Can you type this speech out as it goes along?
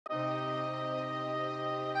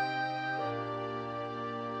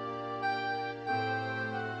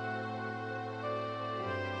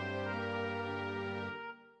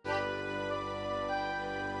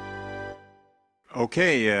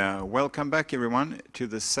Okay, welcome back everyone to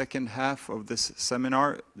the second half of this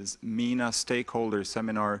seminar, this MENA Stakeholder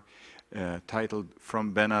Seminar titled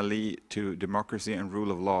From Ben Ali to Democracy and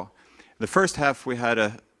Rule of Law. The first half we had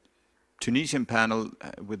a Tunisian panel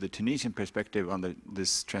with the Tunisian perspective on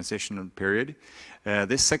this transitional period.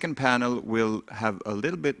 This second panel will have a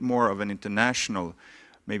little bit more of an international,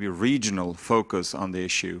 maybe regional focus on the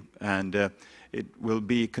issue. And it will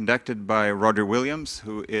be conducted by Roger Williams,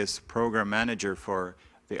 who is program manager for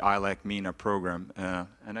the ILAC MENA program.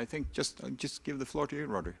 And I think just give the floor to you,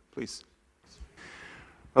 Roger, please.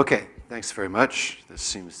 Okay, thanks very much. This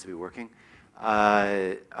seems to be working.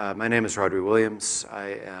 My name is Roger Williams.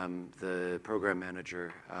 I am the program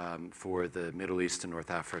manager for the Middle East and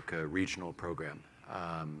North Africa regional program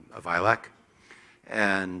of ILAC.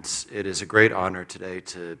 And it is a great honor today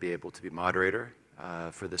to be able to be moderator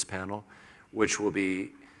for this panel, which will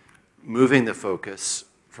be moving the focus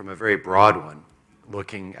from a very broad one,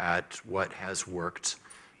 looking at what has worked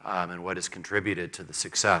and what has contributed to the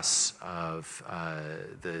success of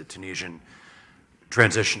the Tunisian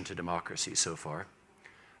transition to democracy so far,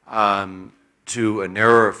 to a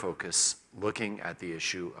narrower focus looking at the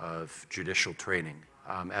issue of judicial training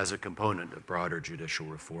as a component of broader judicial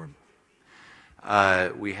reform.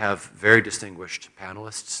 We have very distinguished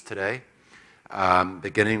panelists today.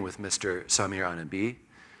 Beginning with Mr. Samir Annabi,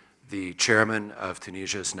 the chairman of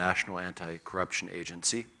Tunisia's National Anti-Corruption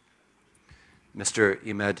Agency, Mr.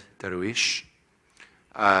 Imed Derouiche,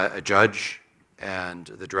 a judge and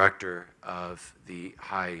the director of the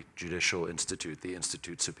High Judicial Institute, the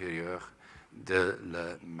Institut Superieur de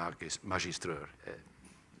la Magistrature,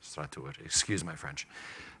 excuse my French,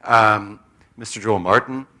 Mr. Joel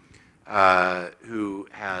Martin, who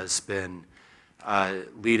has been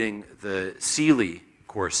leading the CEELI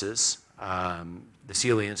courses. The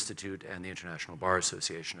CEELI Institute and the International Bar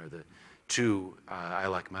Association are the two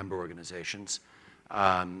ILAC member organizations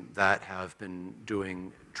that have been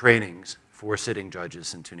doing trainings for sitting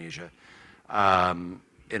judges in Tunisia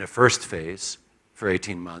in a first phase for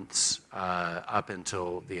 18 months up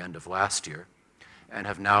until the end of last year, and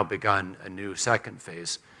have now begun a new second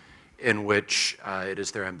phase in which it is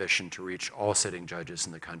their ambition to reach all sitting judges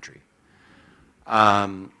in the country.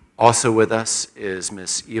 Also with us is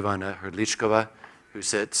Ms. Ivana Hrdlickova, who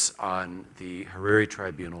sits on the Hariri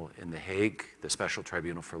Tribunal in The Hague, the Special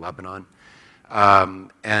Tribunal for Lebanon,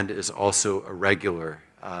 and is also a regular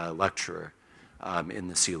lecturer in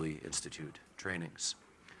the CEELI Institute trainings.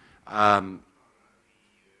 I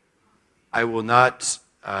will not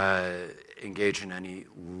engage in any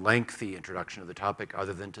lengthy introduction of the topic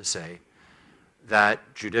other than to say that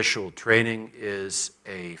judicial training is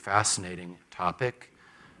a fascinating topic,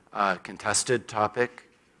 contested topic.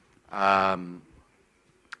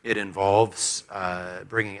 It involves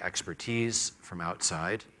bringing expertise from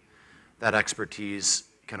outside. That expertise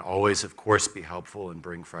can always, of course, be helpful and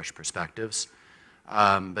bring fresh perspectives.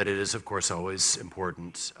 But it is, of course, always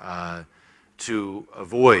important to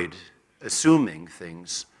avoid assuming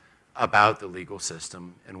things about the legal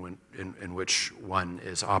system in which one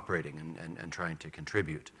is operating and trying to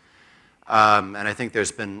contribute. And I think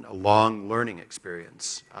there's been a long learning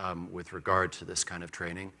experience with regard to this kind of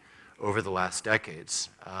training over the last decades.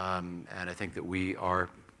 And I think that we are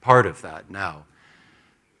part of that now.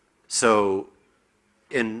 So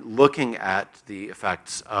in looking at the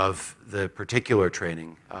effects of the particular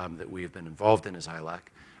training that we have been involved in as ILAC,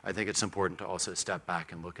 I think it's important to also step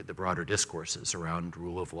back and look at the broader discourses around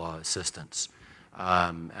rule of law assistance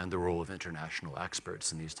and the role of international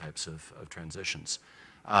experts in these types of transitions,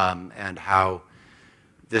 and how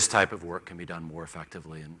this type of work can be done more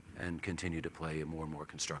effectively and continue to play a more and more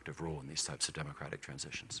constructive role in these types of democratic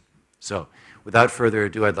transitions. So without further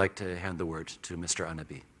ado, I'd like to hand the word to Mr.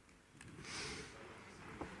 Annabi.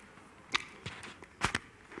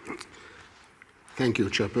 Thank you,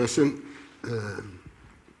 Chairperson.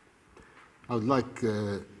 I would like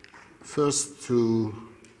first to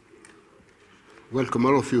welcome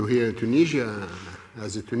all of you here in Tunisia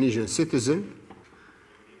as a Tunisian citizen.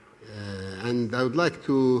 And I would like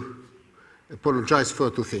to apologize for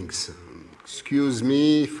two things. Excuse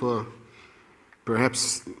me for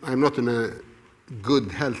perhaps I'm not in a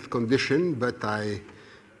good health condition, but I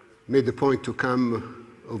made a point to come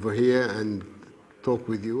over here and talk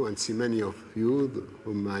with you and see many of you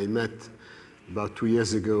whom I met about 2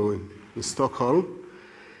 years ago in Stockholm.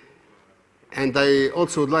 And I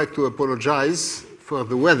also would like to apologize for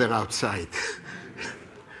the weather outside.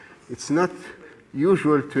 It's not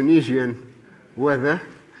usual Tunisian weather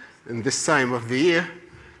in this time of the year,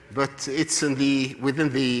 but it's within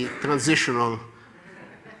the transitional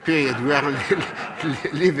period we are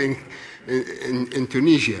living in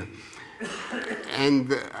Tunisia.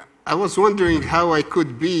 And I was wondering how I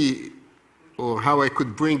could be, or how I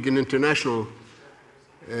could bring an international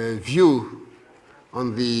view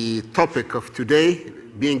on the topic of today,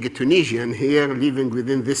 being a Tunisian here, living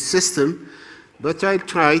within this system. But I'll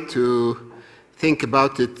try to think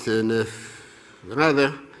about it in a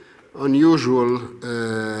rather unusual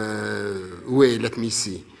way, let me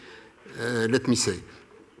say.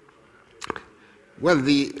 Well,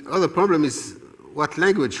 the other problem is, what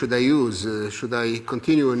language should I use? Should I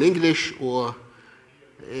continue in English or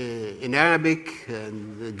in Arabic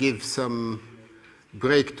and give some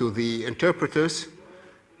break to the interpreters?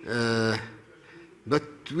 But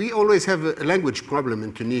we always have a language problem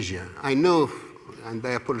in Tunisia. I know, and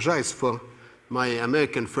I apologize for my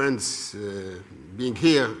American friends being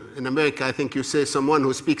here. In America, I think you say someone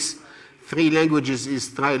who speaks 3 languages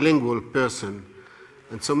is a trilingual person,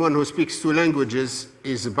 and someone who speaks 2 languages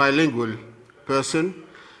is a bilingual person,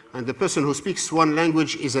 and the person who speaks 1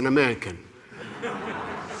 language is an American.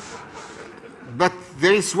 But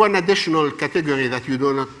there is one additional category that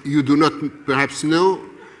you do not perhaps know.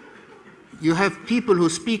 You have people who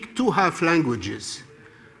speak 2 half languages.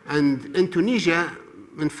 And in Tunisia,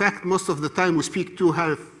 in fact, most of the time we speak 2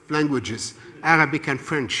 half languages, Arabic and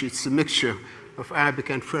French. It's a mixture of Arabic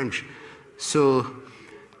and French. So,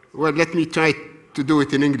 well, let me try to do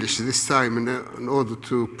it in English this time in order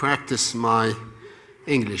to practice my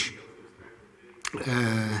English.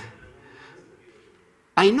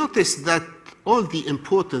 I noticed that all the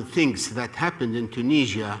important things that happened in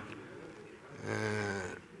Tunisia,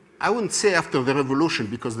 I wouldn't say after the revolution,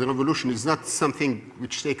 because the revolution is not something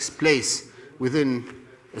which takes place within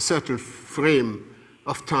a certain frame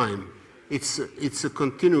of time. It's a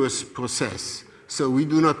continuous process. So we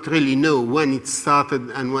do not really know when it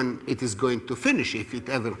started and when it is going to finish, if it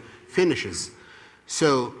ever finishes.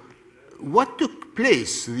 So what took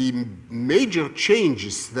place, the major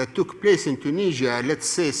changes that took place in Tunisia, let's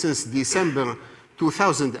say since December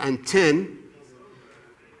 2010,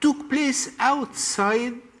 took place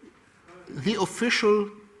outside the official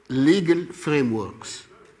legal frameworks.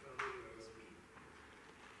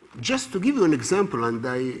 Just to give you an example, and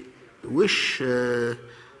I wish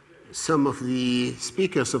some of the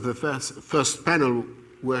speakers of the first panel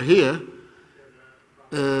were here,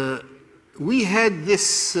 we had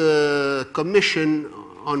this commission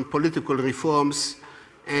on political reforms,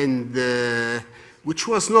 and which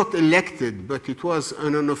was not elected, but it was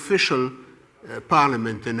an unofficial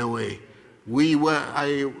parliament in a way.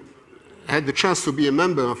 I had the chance to be a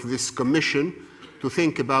member of this commission to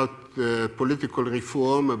think about political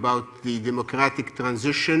reform, about the democratic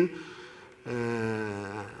transition,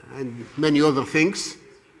 and many other things.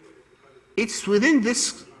 It's within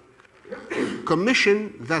this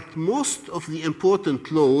commission that most of the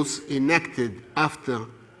important laws enacted after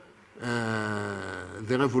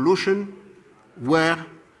the revolution were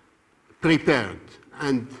prepared.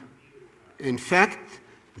 And in fact,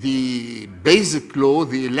 the basic law,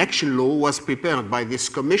 the election law, was prepared by this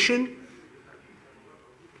commission,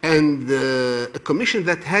 and a commission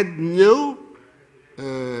that had no,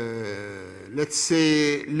 let's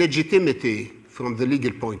say, legitimacy from the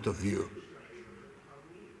legal point of view.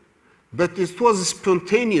 But it was a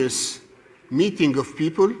spontaneous meeting of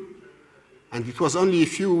people, and it was only a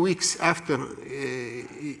few weeks after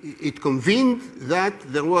it convened that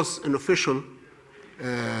there was an official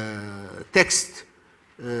text,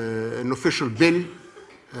 an official bill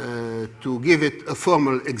to give it a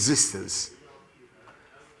formal existence.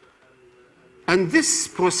 And this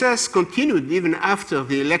process continued even after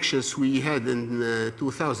the elections we had in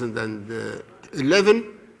 2011.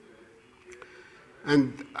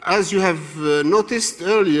 And as you have noticed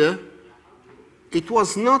earlier, it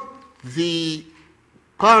was not the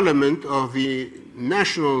parliament or the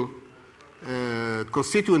National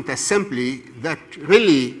Constituent Assembly that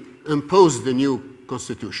really imposed the new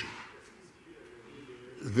constitution.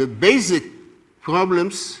 The basic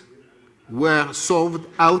problems were solved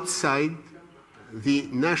outside the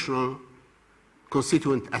National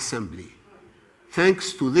Constituent Assembly,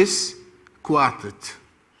 thanks to this quartet,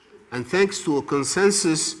 and thanks to a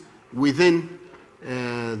consensus within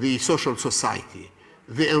the social society.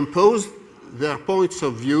 They imposed their points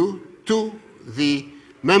of view to the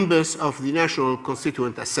members of the National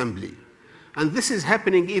Constituent Assembly. And this is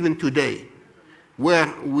happening even today,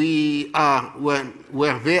 where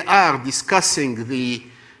they are discussing the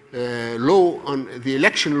law on the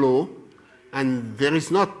election law, and there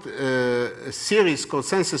is not a serious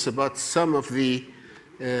consensus about some of the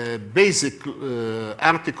basic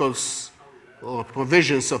articles or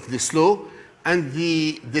provisions of this law, and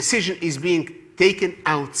the decision is being taken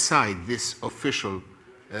outside this official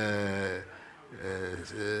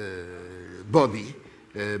body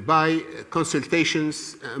by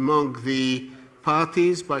consultations among the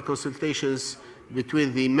parties, by consultations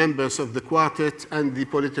between the members of the quartet and the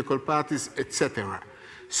political parties, etc.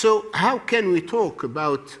 So how can we talk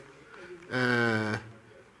about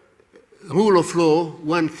rule of law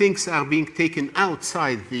when things are being taken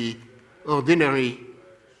outside the ordinary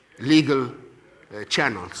legal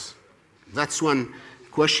channels? That's one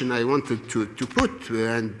question I wanted to put,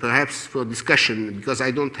 and perhaps for discussion, because I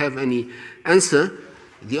don't have any answer.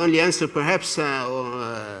 The only answer perhaps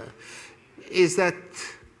is that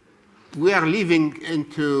we are living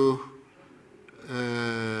into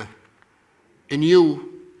a new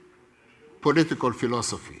political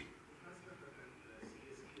philosophy,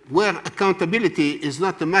 where accountability is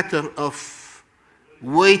not a matter of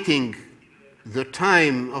waiting the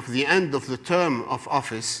time of the end of the term of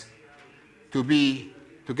office to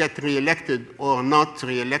get re-elected or not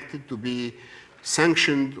re-elected, to be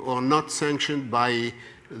sanctioned or not sanctioned by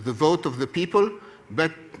the vote of the people,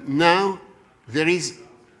 but now there is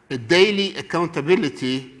a daily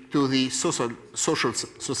accountability to the social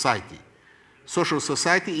society. Social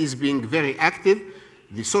society is being very active.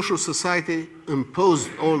 The social society imposed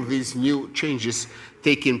all these new changes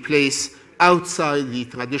taking place outside the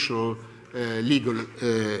traditional legal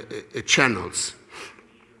channels.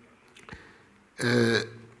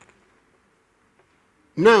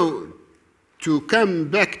 Now, to come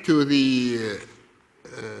back to the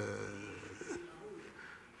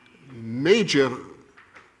major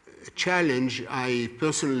challenge I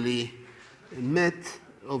personally met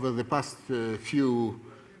over the past few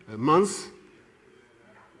months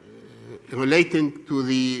relating to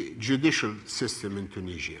the judicial system in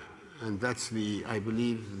Tunisia. And that's the, I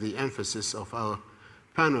believe, the emphasis of our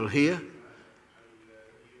panel here.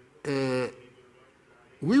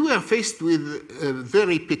 We were faced with a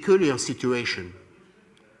very peculiar situation.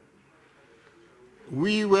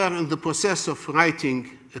 We were in the process of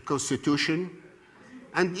writing a constitution,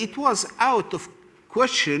 and it was out of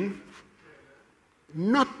question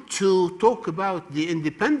not to talk about the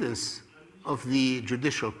independence of the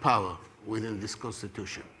judicial power within this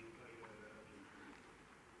constitution.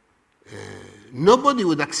 Nobody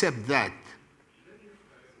would accept that,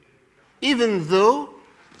 even though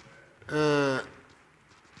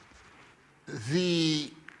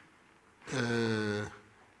the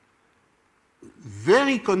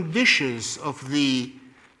very conditions of the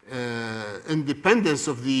independence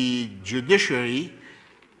of the judiciary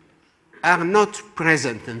are not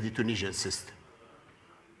present in the Tunisian system.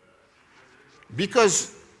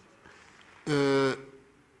 Because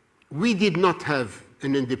we did not have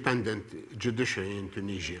an independent judiciary in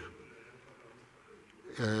Tunisia.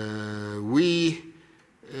 We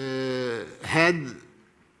had,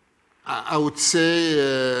 I would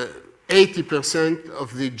say, 80%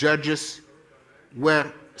 of the judges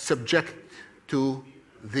were subject to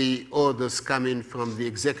the orders coming from the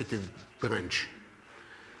executive branch.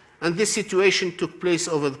 And this situation took place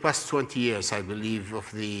over the past 20 years, I believe,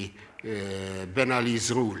 of the Ben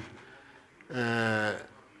Ali's rule.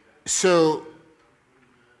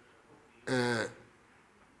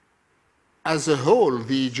 As a whole,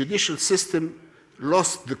 the judicial system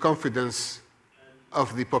lost the confidence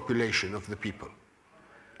of the population, of the people.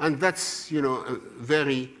 And that's, a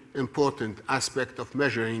very important aspect of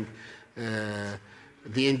measuring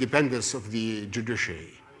the independence of the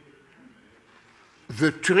judiciary.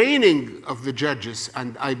 The training of the judges,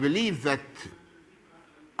 and I believe that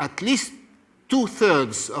at least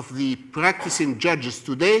 2/3 of the practicing judges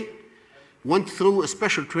today went through a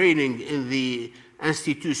special training in the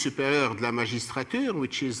Institut Superieur de la Magistrature,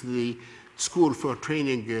 which is the school for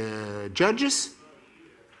training judges.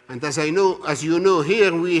 And as you know,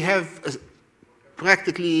 here we have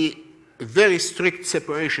practically a very strict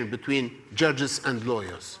separation between judges and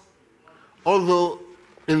lawyers. Although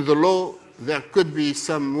in the law there could be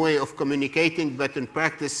some way of communicating, but in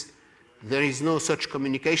practice there is no such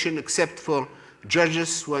communication except for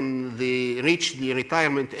judges. When they reach the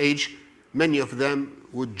retirement age, many of them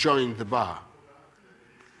would join the bar.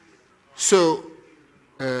 So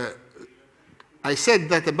I said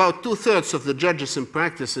that about 2/3 of the judges in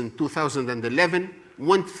practice in 2011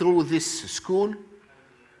 went through this school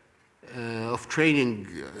of training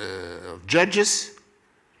of judges,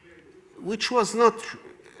 which was not,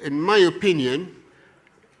 in my opinion,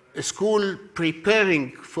 a school preparing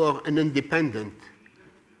for an independent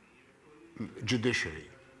judiciary.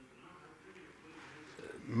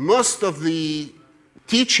 Most of the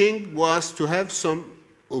teaching was to have some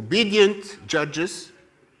obedient judges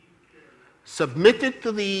submitted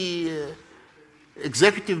to the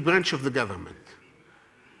executive branch of the government.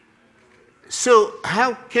 So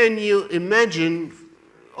how can you imagine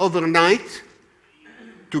overnight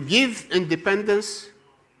to give independence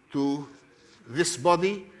to this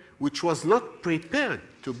body which was not prepared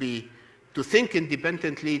to think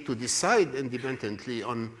independently, to decide independently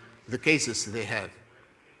on the cases they have?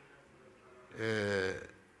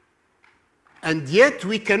 And yet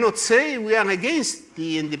we cannot say we are against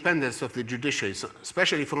the independence of the judiciary,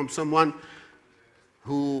 especially from someone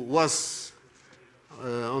who was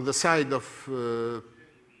on the side of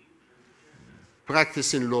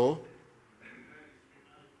practicing law.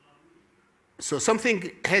 So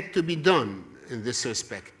something had to be done in this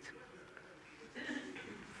respect.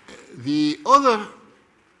 The other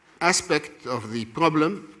aspect of the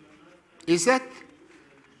problem is that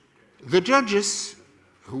the judges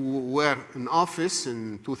who were in office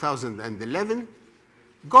in 2011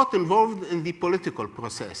 got involved in the political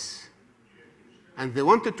process. And they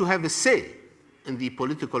wanted to have a say in the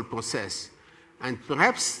political process. And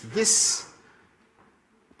perhaps this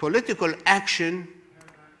political action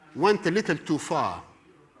went a little too far.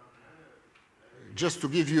 Just to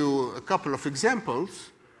give you a couple of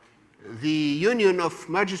examples, the Union of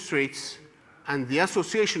Magistrates and the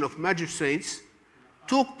Association of Magistrates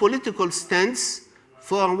took political stance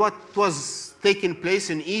for what was taking place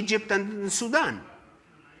in Egypt and in Sudan.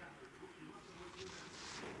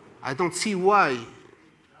 I don't see why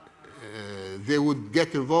they would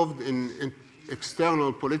get involved in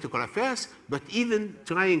external political affairs, but even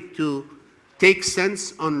trying to take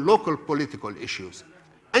stance on local political issues.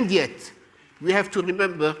 And yet, we have to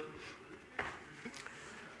remember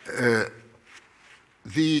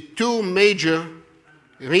the two major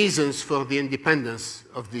reasons for the independence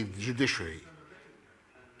of the judiciary.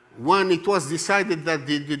 One, it was decided that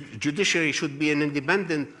the judiciary should be an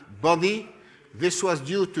independent body. This was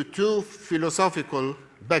due to two philosophical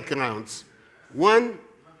backgrounds. One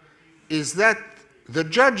is that the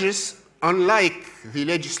judges, unlike the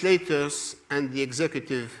legislators and the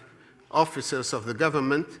executive officers of the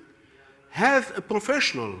government, have a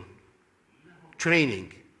professional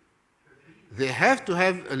training. They have to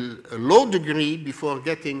have a law degree before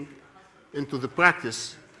getting into the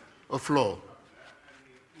practice of law.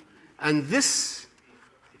 And this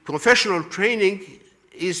professional training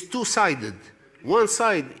is two-sided. One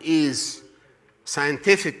side is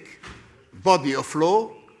scientific body of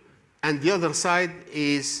law, and the other side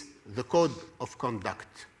is the code of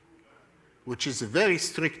conduct, which is a very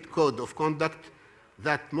strict code of conduct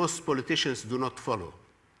that most politicians do not follow.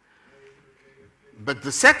 But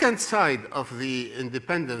the second side of the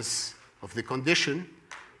independence of the condition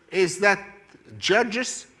is that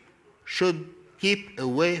judges should keep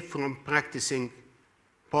away from practicing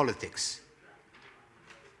politics.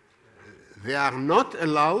 They are not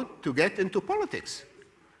allowed to get into politics.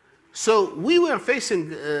 So we were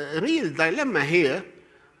facing a real dilemma here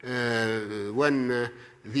when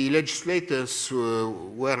the legislators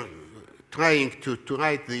were trying to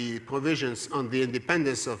write the provisions on the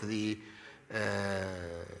independence of the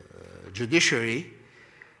judiciary.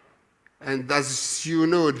 And as you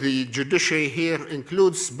know, the judiciary here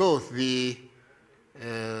includes both the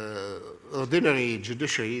ordinary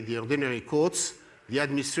judiciary, the ordinary courts, the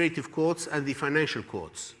administrative courts, and the financial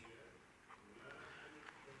courts.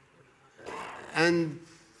 And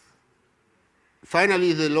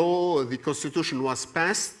finally, the law, the constitution was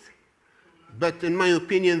passed. But in my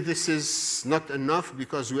opinion, this is not enough,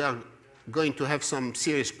 because we are going to have some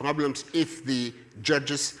serious problems if the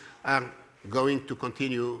judges are going to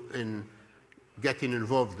continue in getting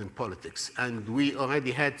involved in politics. And we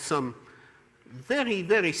already had some very,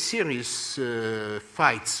 very serious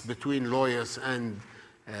fights between lawyers and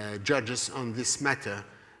judges on this matter,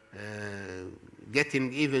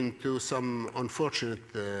 getting even to some unfortunate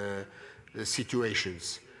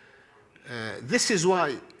situations. This is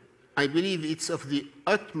why I believe it's of the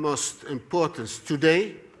utmost importance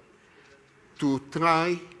today to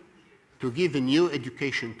try to give a new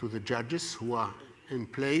education to the judges who are in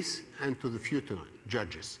place and to the future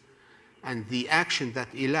judges. And the action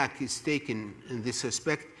that ILAC is taking in this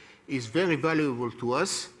respect is very valuable to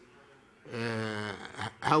us.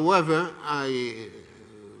 However, I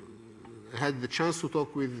had the chance to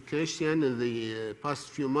talk with Christian in the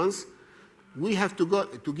past few months. We have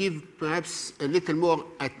to give perhaps a little more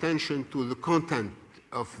attention to the content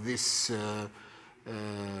of this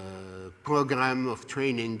program of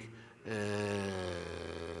training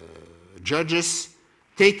judges,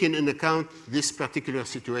 taking into account this particular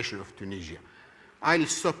situation of Tunisia. I'll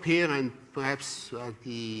stop here, and perhaps at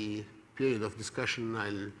the period of discussion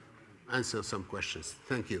I'll answer some questions.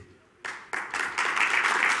 Thank you.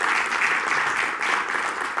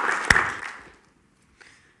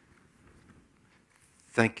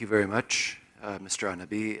 Thank you very much, Mr.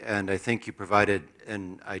 Annabi, and I think you provided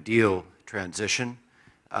an ideal transition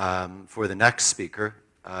for the next speaker,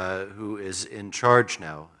 who is in charge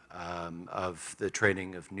now of the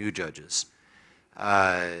training of new judges.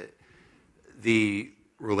 The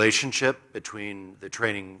relationship between the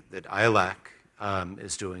training that ILAC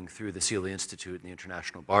is doing through the CEELI Institute and the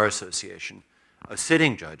International Bar Association of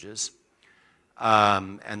sitting judges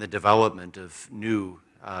and the development of new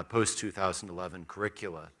post-2011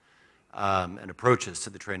 curricula and approaches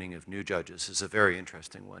to the training of new judges is a very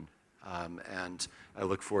interesting one. And I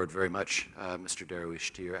look forward very much, Mr.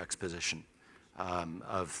 Derouiche, to your exposition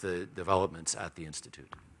of the developments at the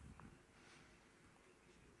Institute.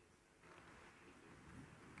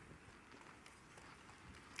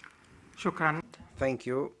 Shukran. Thank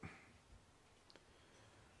you.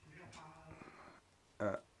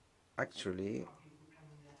 Actually,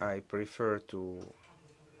 I prefer to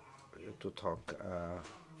talk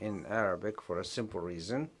in Arabic for a simple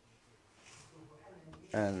reason,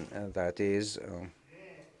 and that is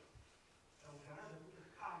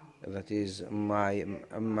my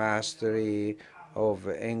mastery of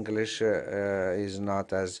English is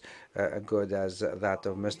not as good as that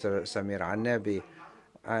of Mr. Samir Annabi.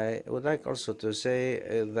 I would like also to say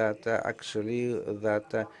that actually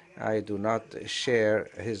that I do not share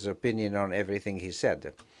his opinion on everything he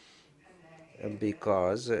said,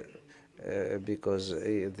 because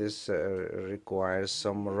this requires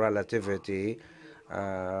some relativity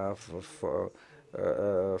for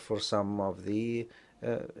some of the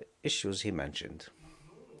issues he mentioned.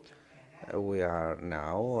 We are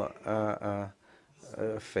now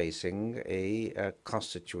facing a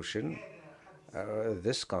constitution.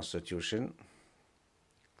 This constitution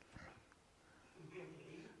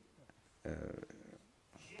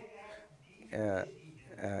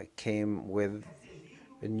came with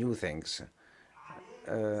new things.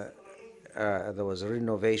 There was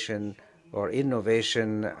renovation or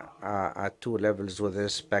innovation at two levels with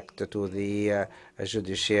respect to the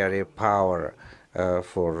judiciary power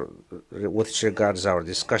which regards our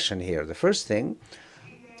discussion here. The first thing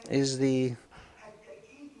is the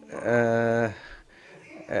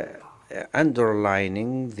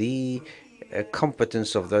underlining the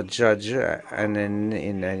competence of the judge, and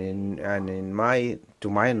to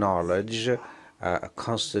my knowledge,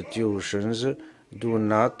 constitutions do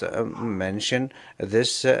not mention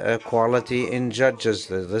this quality in judges.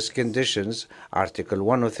 This conditions. Article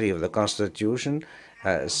 103 of the Constitution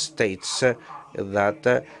states that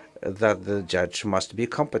the judge must be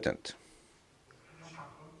competent.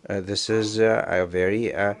 This is a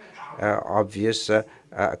very obvious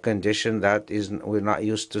condition that we're not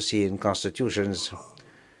used to see in constitutions.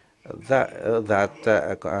 That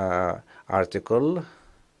article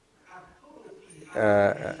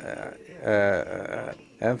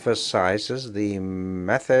emphasizes the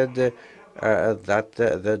method that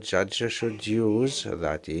the judge should use,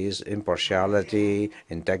 that is impartiality,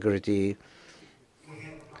 integrity,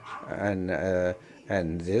 and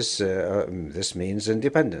this means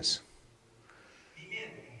independence.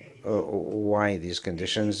 Why these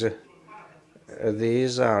conditions?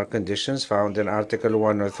 These are conditions found in Article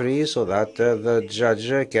 103 so that the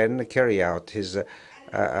judge can carry out his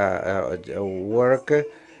work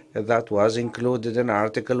that was included in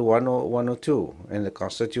Article 102 in the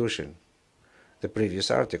Constitution, the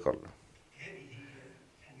previous article.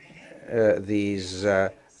 These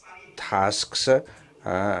tasks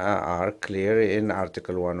are clear in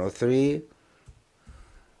Article 103.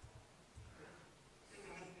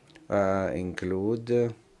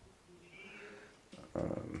 Include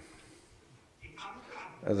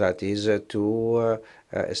that is to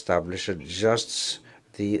establish just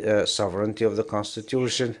the sovereignty of the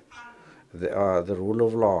Constitution, the rule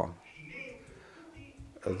of law,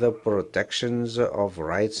 the protections of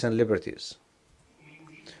rights and liberties.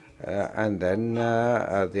 And then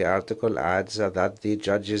the article adds that the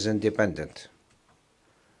judge is independent.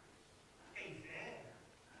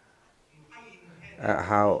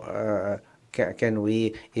 How can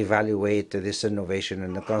we evaluate this innovation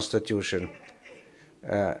in the Constitution?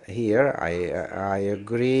 Here, I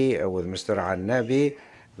agree with Mr. Annabi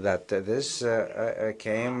that this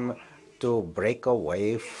came to break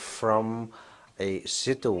away from a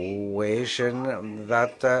situation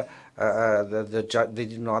that the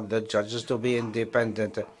judges to be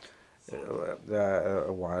independent,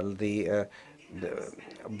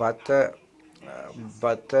 but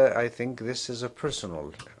I think this is a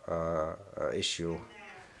personal issue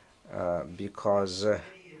because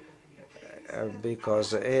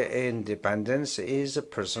independence is a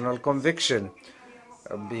personal conviction,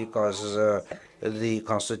 because the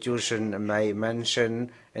Constitution may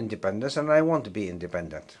mention independence, and I want to be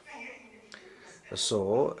independent.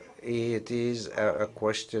 So it is a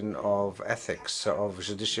question of ethics, of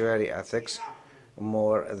judiciary ethics,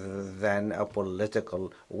 more than a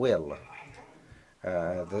political will.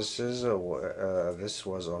 This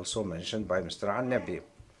was also mentioned by Mr. Annabi.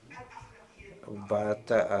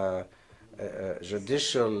 But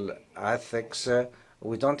judicial ethics,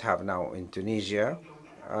 we don't have now in Tunisia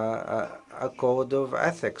a code of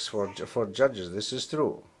ethics for judges. This is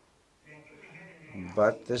true.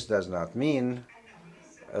 But this does not mean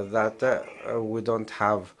that we don't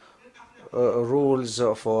have rules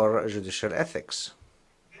for judicial ethics.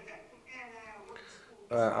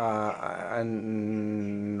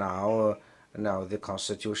 And now the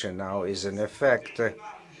Constitution now is in effect,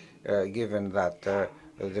 given that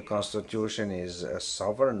the Constitution is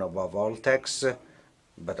sovereign above all texts,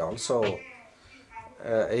 but also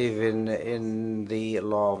even in the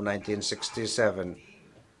law of 1967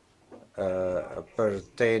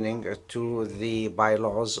 pertaining to the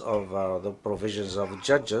bylaws of the provisions of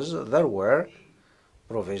judges, there were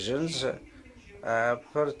provisions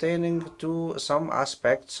pertaining to some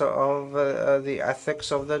aspects of the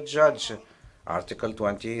ethics of the judge, Article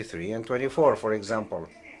 23 and 24, for example.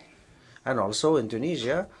 And also in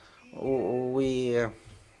Tunisia, we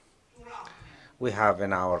have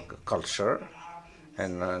in our culture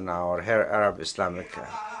and in our Arab Islamic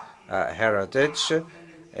heritage,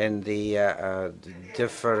 in the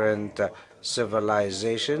different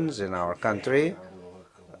civilizations in our country,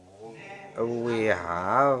 we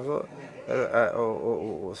have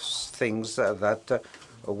things that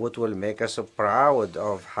will make us proud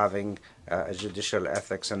of having judicial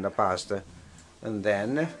ethics in the past. And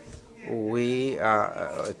then we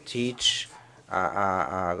teach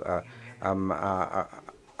a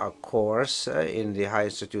course in the High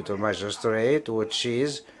Institute of Magistrate, which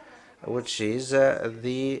is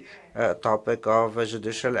the topic of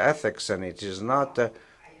judicial ethics, and it is not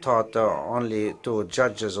taught only to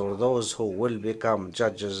judges or those who will become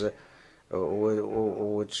judges,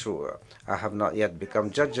 which have not yet become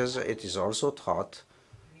judges. It is also taught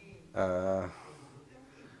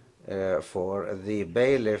for the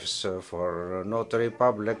bailiffs, for notary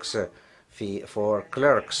publics, for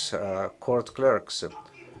clerks, court clerks,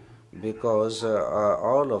 because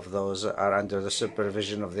all of those are under the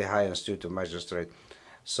supervision of the High Institute of Magistrate.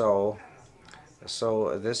 So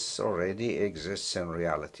this already exists in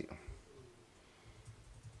reality.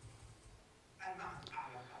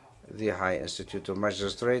 The High Institute of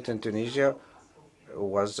Magistrate in Tunisia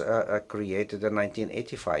was created in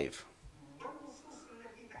 1985.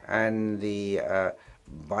 And the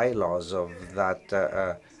bylaws of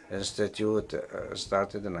that institute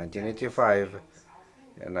started in 1985,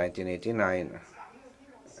 in 1989,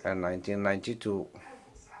 and 1992,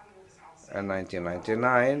 and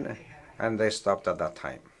 1999, and they stopped at that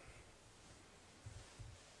time.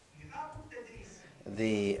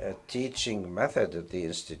 The teaching method at the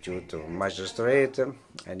Institute of Magistrate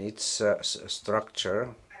and its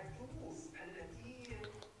structure,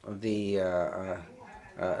 the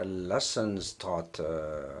lessons taught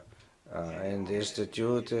in the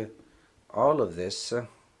Institute, all of this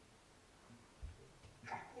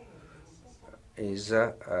is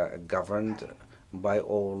governed by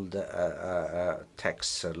old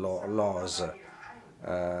texts, laws.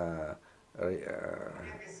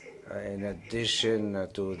 In addition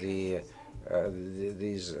to these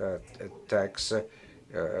texts,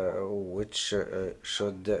 which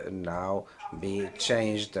should now be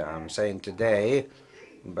changed, I'm saying today,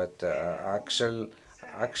 but actually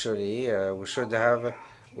we should have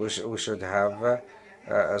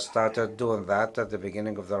started doing that at the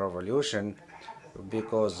beginning of the revolution,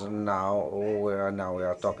 because now we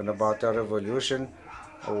are talking about a revolution.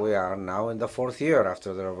 We are now in the 4th year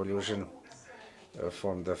after the revolution.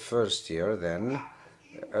 From the 1st year, then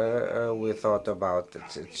we thought about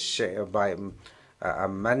by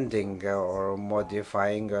amending or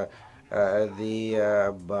modifying the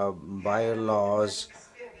bylaws,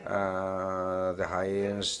 the High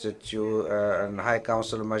Institute and High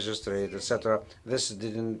Council of Magistrate, etc. This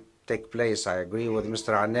didn't take place. I agree with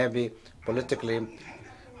Mr. Annabi politically,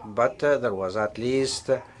 but there was at least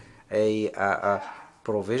a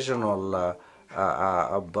provisional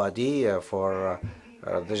a body for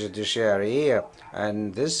the judiciary,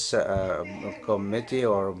 and this committee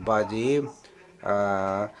or body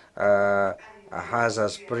has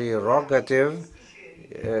as prerogative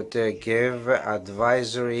to give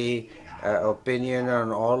advisory opinion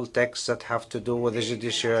on all texts that have to do with the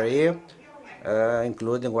judiciary,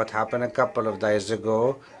 including what happened a couple of days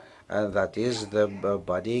ago and that is the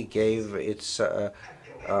body gave its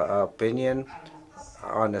opinion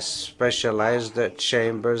on a specialized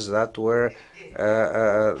chambers that were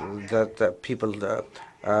that people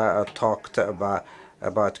talked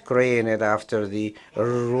about creating it after the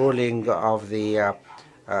ruling of the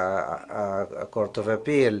Court of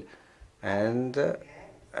Appeal, and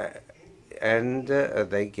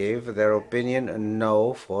they gave their opinion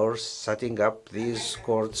no for setting up these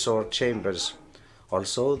courts or chambers.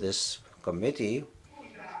 Also, this committee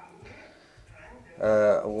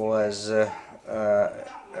was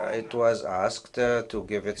asked to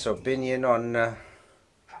give its opinion on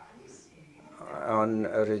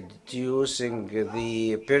reducing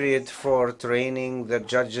the period for training the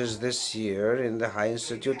judges this year in the High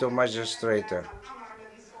Institute of Magistrature.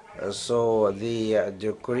 So the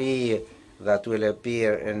decree that will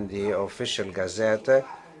appear in the official gazette,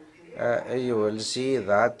 you will see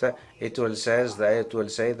that it will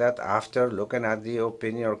say that after looking at the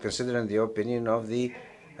opinion or considering the opinion of the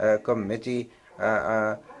committee,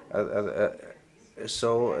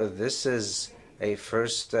 so this is a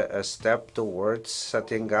first step towards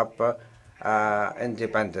setting up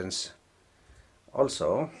independence.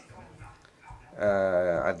 Also,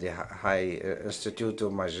 at the High Institute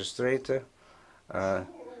of Magistrature,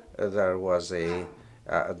 there was a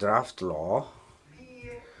draft law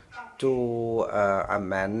to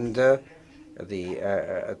amend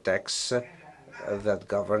the texts that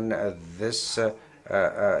govern this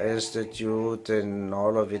institute in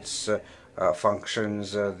all of its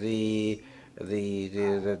functions, the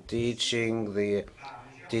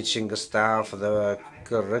teaching staff, the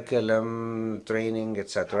curriculum, training,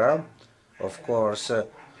 etc. Of course,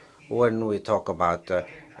 when we talk about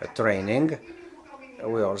training,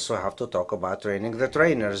 we also have to talk about training the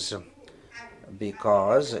trainers,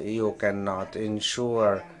 because you cannot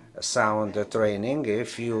ensure sound training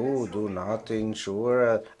if you do not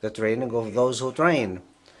ensure the training of those who train.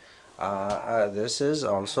 This is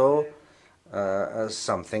also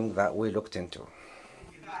something that we looked into.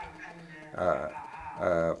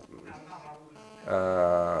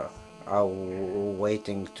 I'm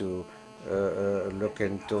waiting to look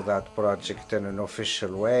into that project in an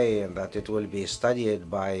official way, and that it will be studied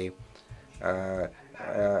by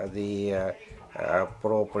the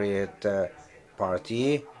appropriate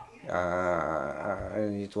party.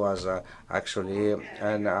 And it was actually,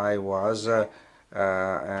 and I was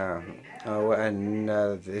and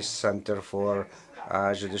this Center for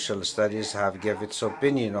Judicial Studies have given its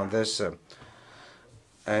opinion on this,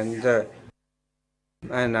 and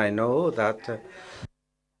I know that.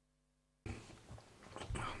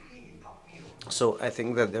 So I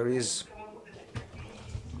think that there is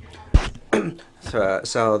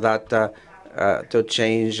so that to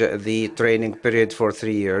change the training period for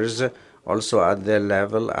 3 years, also at the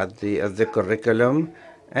level at the curriculum,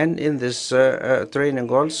 and in this training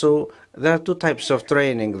also there are two types of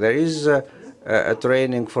training. There is a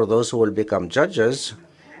training for those who will become judges,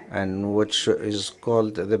 and which is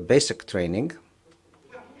called the basic training,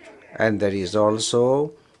 and there is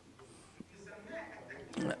also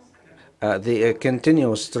the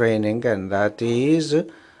continuous training, and that is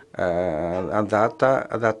and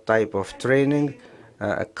that type of training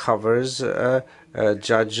covers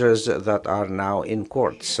judges that are now in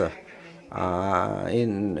courts.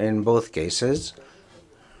 In both cases,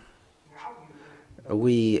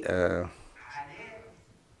 we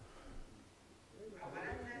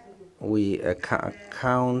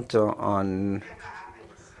count on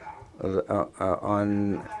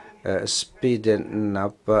speeding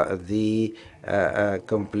up the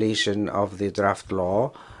completion of the draft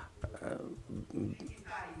law,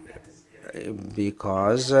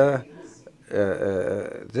 because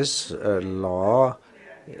this law,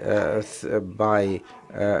 by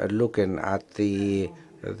looking at the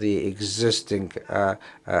existing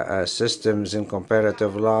systems in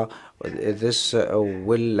comparative law, this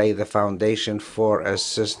will lay the foundation for a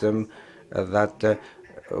system that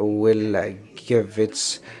will give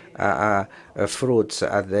its fruits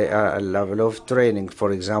at the level of training.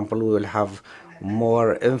 For example, we will have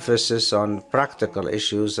more emphasis on practical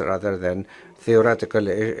issues rather than theoretical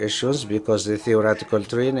issues, because the theoretical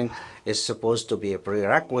training is supposed to be a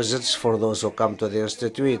prerequisite for those who come to the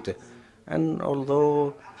institute. And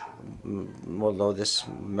although this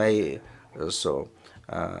may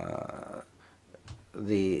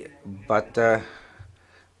but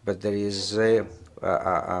there is there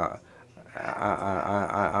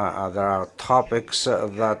are topics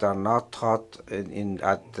that are not taught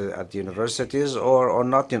at universities, or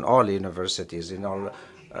not in all universities, in all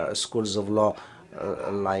schools of law,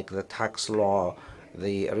 like the tax law,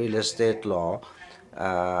 the real estate law,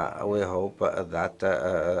 We hope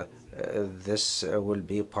that this will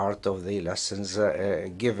be part of the lessons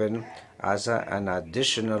given as an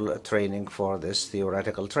additional training for this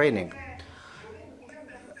theoretical training.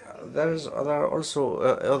 There are also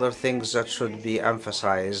other things that should be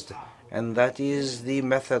emphasized, and that is the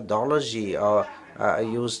methodology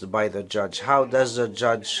used by the judge. How does the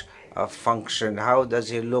judge function? How does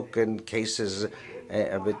he look in cases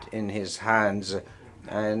a bit in his hands?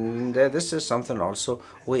 And this is something also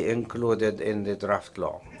we included in the draft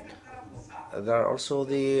law. There are also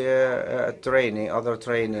the other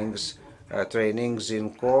trainings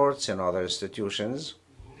in courts and other institutions.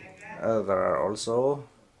 There are also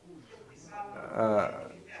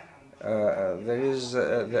there is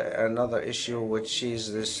another issue, which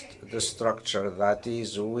is the structure. That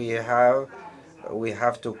is, we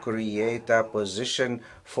have to create a position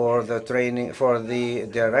for the training, for the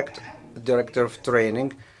director of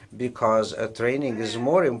training, because training is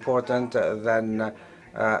more important than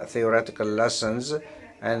theoretical lessons,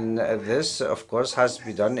 and this, of course, has to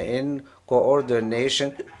be done in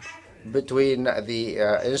coordination between the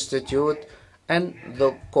institute and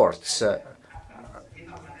the courts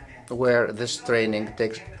where this training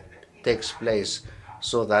takes place,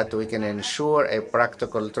 so that we can ensure a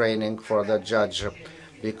practical training for the judge,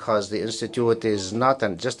 because the institute is not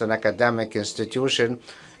just an academic institution,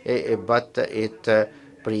 but it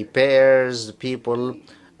prepares people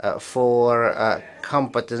for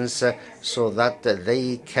competence, so that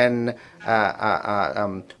they can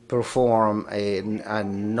perform a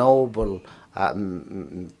noble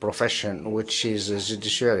profession, which is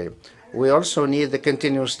judiciary. We also need the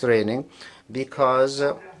continuous training, because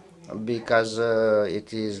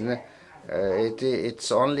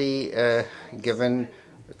it's only given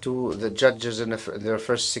to the judges in their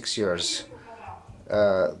first 6 years.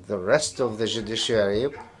 The rest of the judiciary,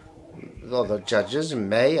 though the judges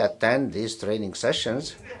may attend these training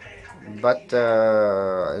sessions, but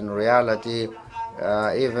in reality,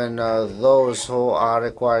 even those who are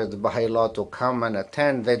required by law to come and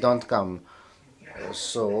attend, they don't come.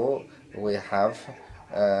 So we have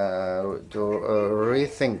to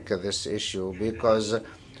rethink this issue, because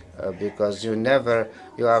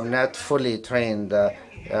you have not fully trained.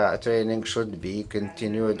 Training should be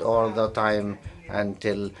continued all the time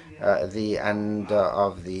until the end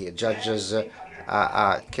of the judge's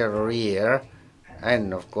career.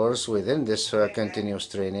 And of course, within this continuous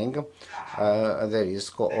training, there is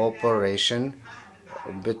cooperation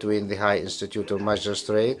between the High Institute of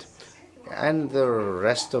Magistrate and the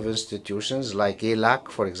rest of institutions like ILAC,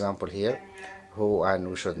 for example, here, and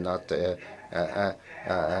we should not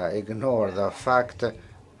ignore the fact.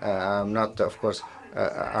 I'm not, of course,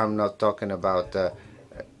 I'm not talking about the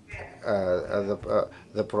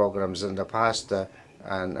programs in the past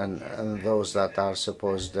and those that are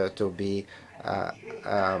supposed to be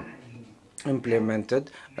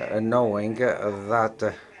implemented, knowing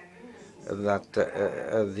that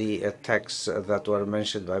the texts that were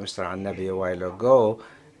mentioned by Mr. Annabi a while ago,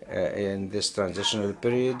 in this transitional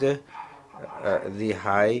period, the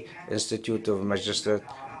High Institute of Magistrate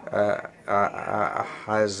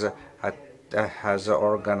has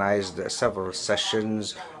organized several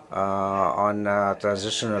sessions on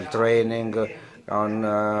transitional training, on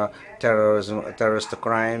terrorist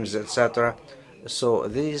crimes, etc. So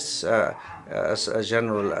this is a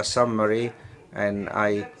general summary, and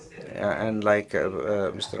like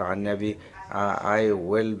Mr. Annabi, I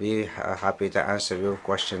will be happy to answer your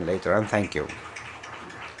question later, and thank you.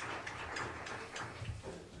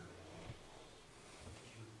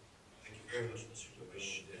 Thank you very much, Mr.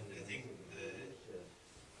 Derouiche. And I think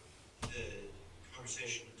the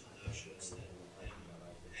conversation until now shows that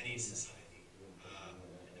in any society,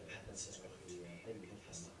 independence is going to be a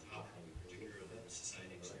tested topic, particularly in the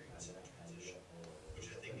society experiencing a transition, which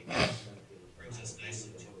I think again brings us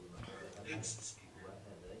nicely to our next speaker,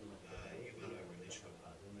 Ivana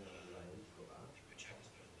Hrdlickova. I think my Czech is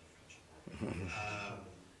better than my French.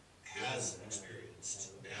 Has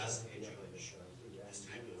experienced as a judge this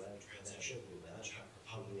type of transition in the Czech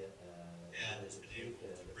Republic, and has been able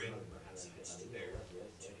to bring insights to bear in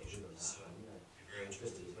Tunisia. So I'm very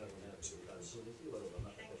interested in your experience.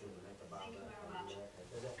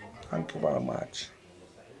 Thank you very much.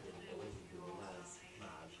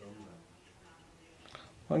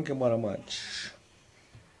 Thank you very much.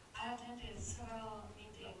 I attended several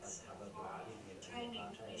meetings for training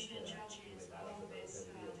Tunisian judges, along with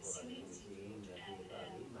the CEELI Institute and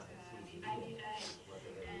the ILAC,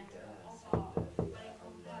 and also when I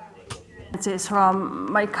compare the experience It is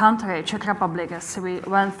from my country, Czech Republic, as we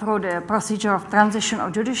went through the procedure of transition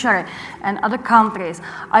of judiciary and other countries.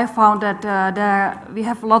 I found that we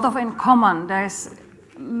have a lot of in common. There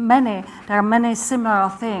are many similar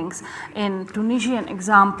things in Tunisian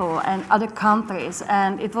example and other countries,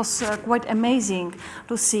 and it was quite amazing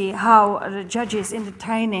to see how the judges in the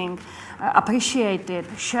training appreciated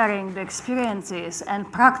sharing the experiences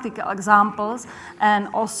and practical examples and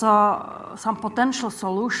also some potential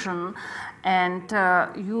solution, and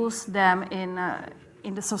use them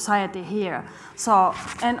in the society here. So,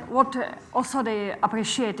 and what also they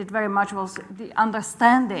appreciated very much was the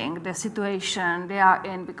understanding the situation they are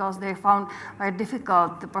in, because they found very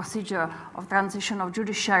difficult the procedure of transition of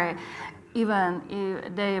judiciary, even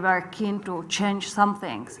if they were keen to change some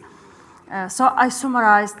things. So I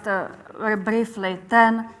summarized very briefly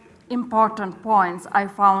 10 important points I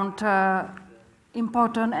found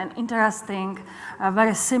important and interesting,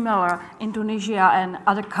 very similar in Tunisia and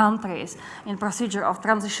other countries in procedure of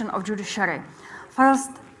transition of judiciary.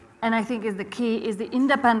 First, and I think is the key, is the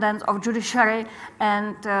independence of judiciary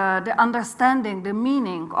and the understanding, the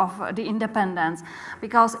meaning of the independence.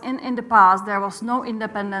 Because in the past, there was no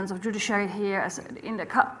independence of judiciary here as in the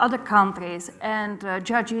other countries, and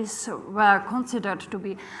judges were considered to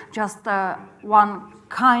be just one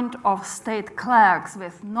kind of state clerks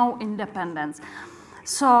with no independence.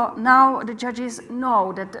 So now the judges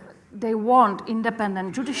know that they want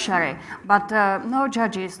independent judiciary, but no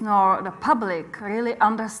judges nor the public really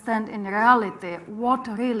understand in reality what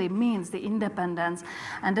really means the independence,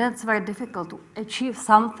 and that's very difficult to achieve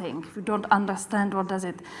something if you don't understand what does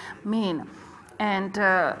it mean. And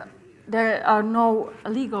there are no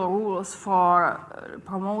legal rules for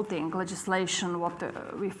promoting legislation, what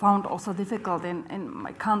we found also difficult in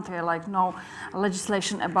my country, like no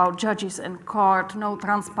legislation about judges and court, no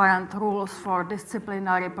transparent rules for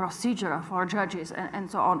disciplinary procedure for judges,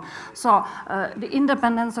 and so on. So the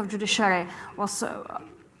independence of judiciary was a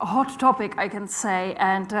hot topic, I can say,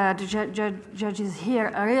 and the judges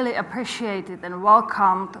here really appreciated and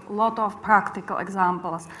welcomed a lot of practical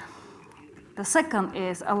examples. The second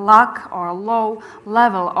is a lack or a low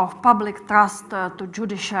level of public trust to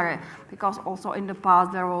judiciary, because also in the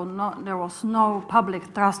past there was no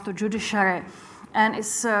public trust to judiciary, and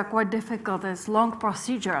it's quite difficult, it's a long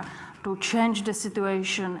procedure to change the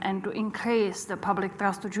situation and to increase the public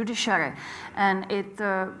trust to judiciary. And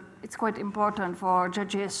it's quite important for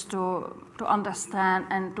judges to understand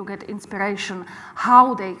and to get inspiration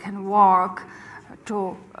how they can work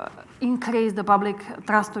to increase the public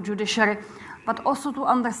trust to judiciary, but also to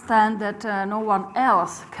understand that no one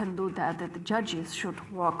else can do that the judges should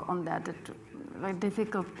work on that. It's very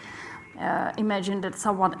difficult. Imagine that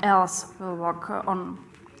someone else will work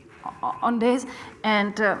on this,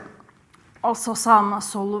 and also some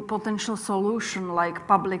potential solution like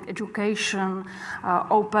public education,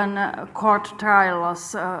 open court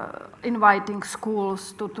trials, inviting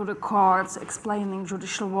schools to the courts, explaining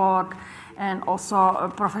judicial work, and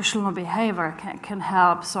also professional behavior can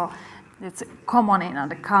help. So it's common in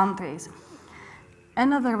other countries.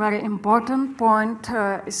 Another very important point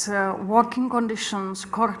is working conditions,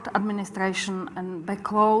 court administration, and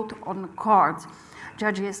backload on courts.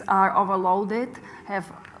 Judges are overloaded,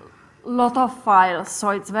 have a lot of files, so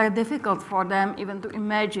it's very difficult for them even to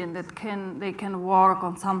imagine that they can work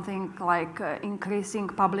on something like increasing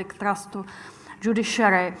public trust to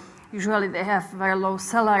judiciary. Usually they have very low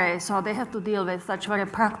salary, so they have to deal with such very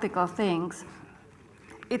practical things.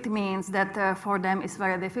 It means that for them it's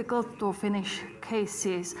very difficult to finish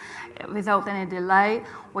cases without any delay,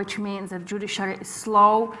 which means that judiciary is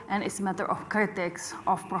slow and it's a matter of critics,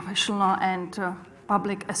 of professional and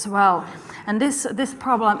public as well. And this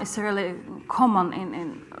problem is really common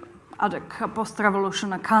in other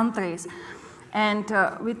post-revolutionary countries. And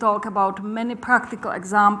we talk about many practical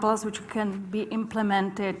examples which can be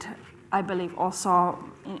implemented, I believe, also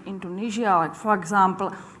in Tunisia, like for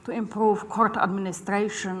example, to improve court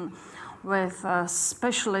administration with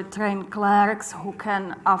specially trained clerks who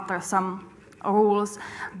can, after some rules,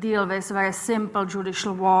 deal with very simple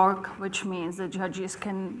judicial work, which means the judges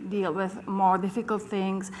can deal with more difficult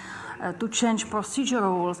things, to change procedure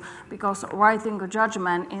rules, because writing a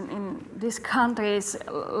judgment in these countries,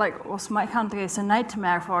 like was my country, is a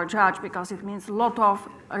nightmare for a judge, because it means a lot of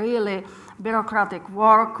really bureaucratic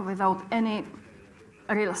work without any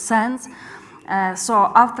real sense.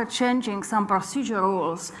 So after changing some procedure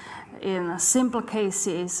rules in simple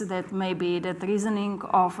cases, that maybe the reasoning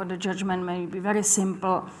of the judgment may be very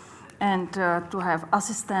simple, and to have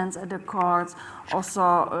assistants at the courts,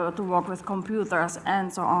 also to work with computers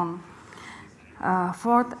and so on.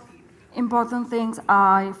 Fourth, important things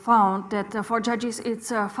I found that for judges it's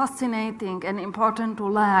fascinating and important to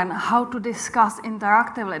learn how to discuss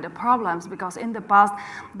interactively the problems, because in the past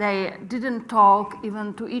they didn't talk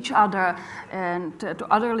even to each other and to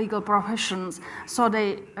other legal professions. So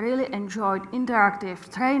they really enjoyed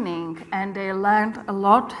interactive training and they learned a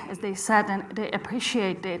lot, as they said, and they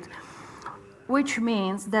appreciate it, which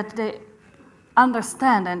means that they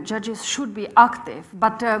understand and judges should be active,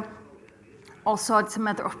 but also it's a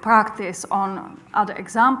matter of practice on other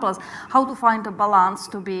examples, how to find a balance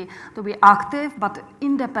to be active but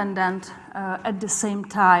independent at the same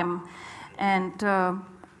time, and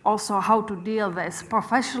also how to deal with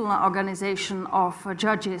professional organization of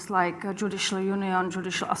judges like judicial union,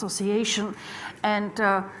 judicial association, and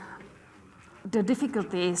the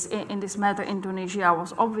difficulties in this matter in Tunisia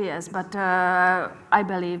was obvious, but I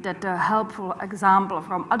believe that a helpful example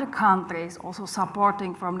from other countries, also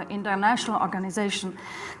supporting from the international organization,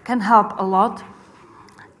 can help a lot,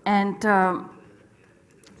 and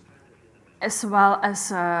as well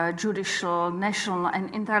as a judicial national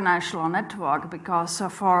and international network, because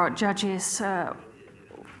for judges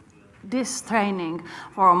this training,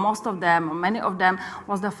 for most of them, many of them,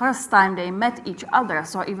 was the first time they met each other.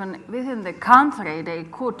 So even within the country, they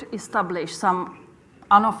could establish some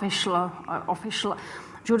unofficial, official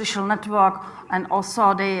judicial network. And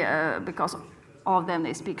also they, because all of them,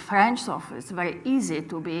 they speak French, so it's very easy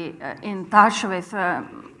to be in touch with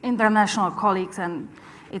international colleagues, and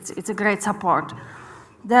it's a great support.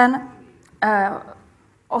 Then,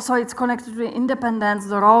 also, it's connected to independence,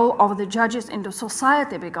 the role of the judges in the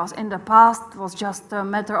society, because in the past it was just a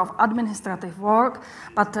matter of administrative work,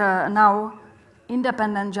 but now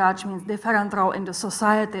independent judge means different role in the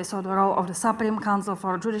society, so the role of the Supreme Council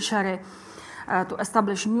for Judiciary to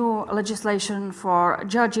establish new legislation for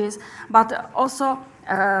judges, but also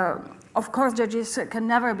of course, judges can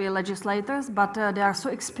never be legislators, but they are so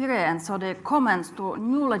experienced, so their comments to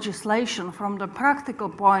new legislation from the practical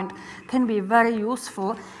point can be very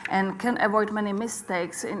useful and can avoid many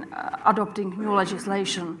mistakes in adopting new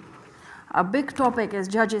legislation. A big topic is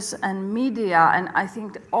judges and media, and I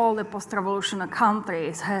think all the post-revolutionary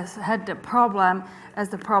countries has had the problem, as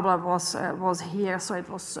the problem was here, so it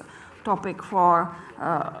was a topic for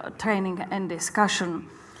training and discussion.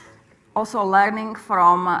 Also learning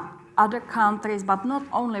from other countries, but not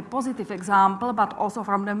only positive example, but also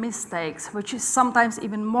from the mistakes, which is sometimes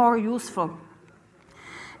even more useful.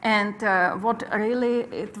 And what really,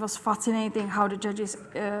 it was fascinating how the judges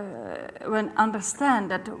when understand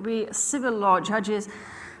that we civil law judges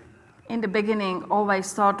in the beginning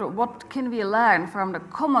always thought, what can we learn from the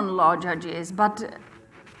common law judges? But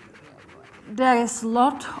there is a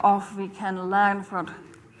lot of we can learn from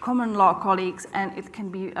common law colleagues, and it can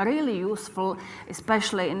be really useful,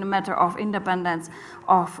 especially in the matter of independence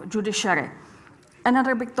of judiciary.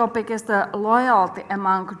 Another big topic is the loyalty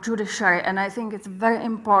among judiciary, and I think it's very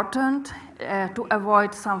important to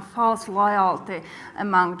avoid some false loyalty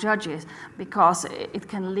among judges, because it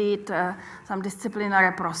can lead to some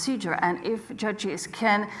disciplinary procedure, and if judges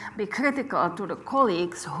can be critical to the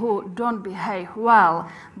colleagues who don't behave well,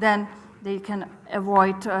 then they can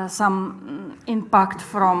avoid some impact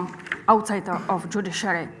from outside of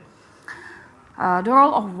judiciary. The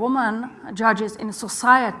role of women judges in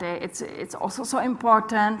society, it's also so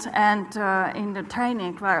important, and in the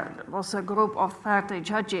training where there was a group of 30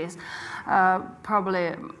 judges,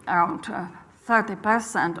 probably around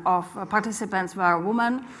 30% of participants were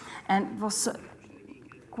women, and it was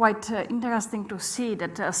quite interesting to see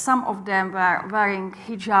that some of them were wearing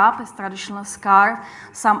hijab, as traditional scarf.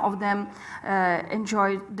 Some of them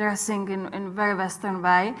enjoyed dressing in very Western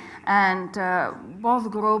way, and both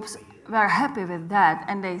groups were happy with that.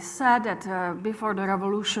 And they said that before the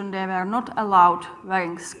revolution they were not allowed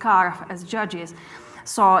wearing scarf as judges.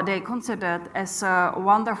 So they considered as a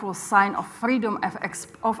wonderful sign of freedom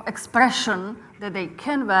of expression that they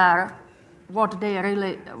can wear what they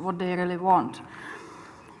really want.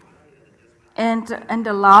 And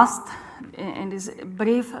the last, in this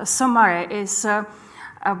brief summary, is a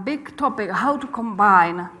big topic, how to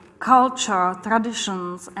combine culture,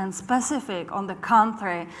 traditions, and specific on the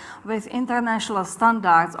country with international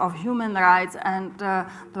standards of human rights and the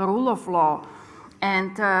rule of law.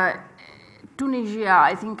 And Tunisia,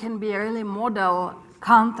 I think, can be a really model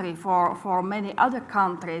country for many other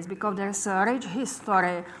countries, because there's a rich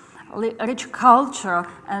history, rich culture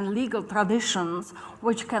and legal traditions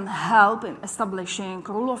which can help in establishing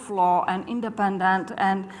rule of law and independent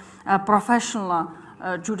and professional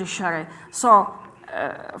judiciary. So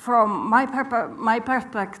from my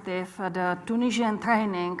perspective, the Tunisian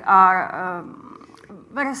training are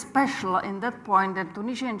very special in that point that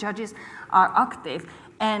Tunisian judges are active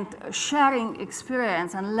and sharing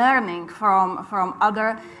experience and learning from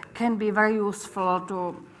other can be very useful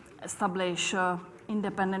to establish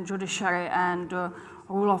independent judiciary and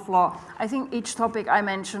rule of law. I think each topic I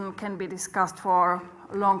mentioned can be discussed for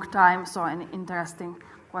a long time, so any interesting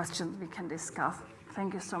questions we can discuss.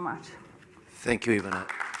 Thank you so much. Thank you, Ivana.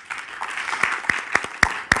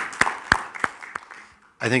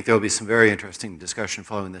 I think there will be some very interesting discussion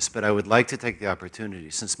following this, but I would like to take the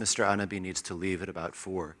opportunity, since Mr. Annabi needs to leave at about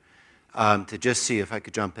 4, to just see if I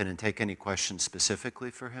could jump in and take any questions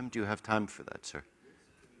specifically for him. Do you have time for that, sir?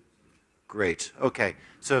 Great. Okay.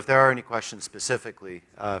 So if there are any questions specifically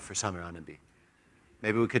for Samir Annabi,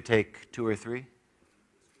 maybe we could take 2 or 3?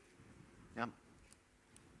 Yeah.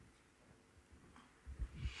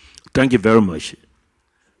 Thank you very much.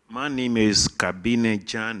 My name is Kabine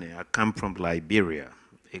Jane. I come from Liberia,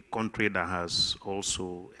 a country that has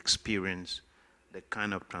also experienced the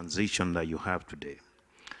kind of transition that you have today.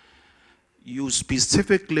 You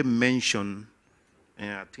specifically mentioned,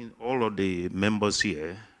 and I think all of the members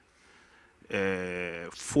here,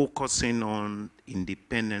 focusing on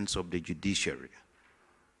independence of the judiciary.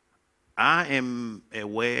 I am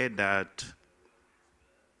aware that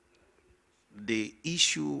the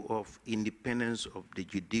issue of independence of the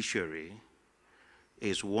judiciary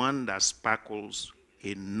is one that sparkles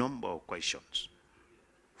a number of questions.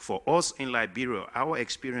 For us in Liberia, our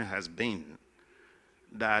experience has been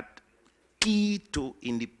that key to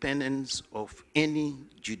independence of any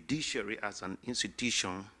judiciary as an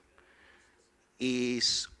institution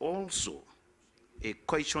is also a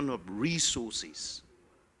question of resources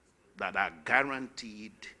that are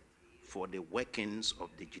guaranteed for the workings of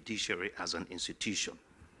the judiciary as an institution.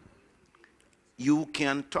 You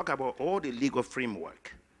can talk about all the legal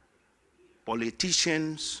framework.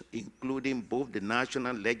 Politicians, including both the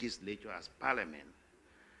national legislature as parliament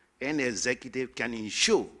and the executive, can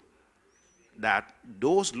ensure that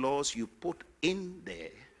those laws you put in there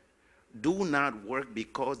do not work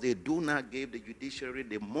because they do not give the judiciary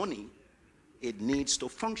the money it needs to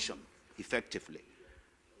function effectively.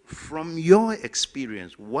 From your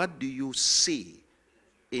experience, what do you see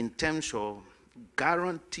in terms of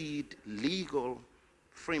guaranteed legal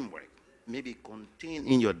framework, maybe contained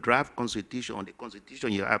in your draft constitution or the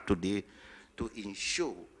constitution you have today, to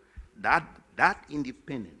ensure that that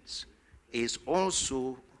independence is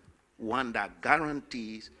also one that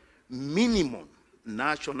guarantees minimum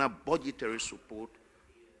national budgetary support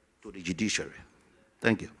to the judiciary?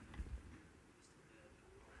 Thank you.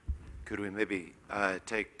 Could we maybe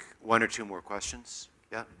take 1 or 2 more questions?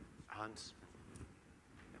 Yeah, Hans?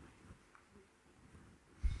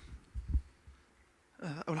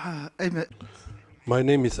 My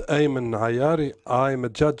name is Ayman Ayari. I'm a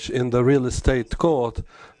judge in the real estate court.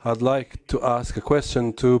 I'd like to ask a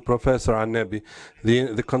question to Professor Annabi.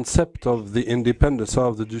 The concept of the independence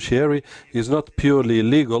of the judiciary is not purely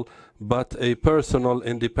legal, but a personal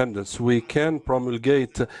independence. We can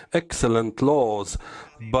promulgate excellent laws,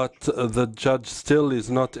 but the judge still is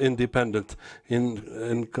not independent.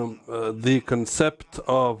 The concept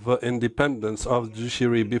of independence of the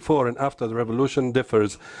judiciary before and after the revolution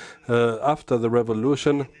differs. After the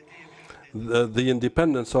revolution, the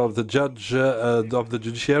independence of the judge, of the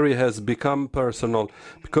judiciary, has become personal,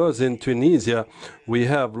 because in Tunisia we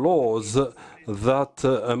have laws that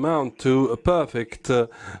amount to perfect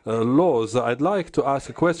laws. I'd like to ask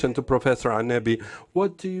a question to Professor Annabi.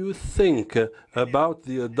 What do you think about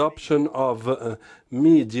the adoption of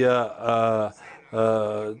media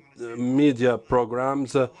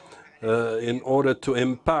programs in order to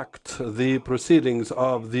impact the proceedings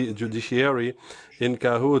of the judiciary in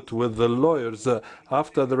cahoot with the lawyers?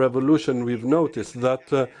 After the revolution, we've noticed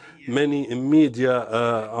that many media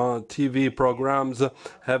TV programs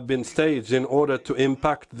have been staged in order to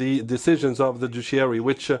impact the decisions of the judiciary,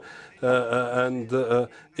 which in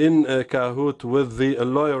cahoot with the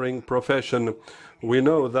lawyering profession. We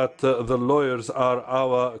know that the lawyers are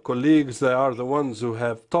our colleagues. They are the ones who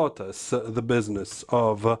have taught us the business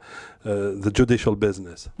of the judicial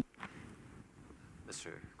business.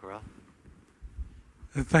 Mr. Corral?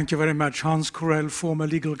 Thank you very much. Hans Corell, former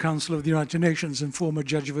legal counsel of the United Nations and former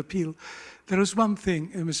judge of appeal. There was one thing,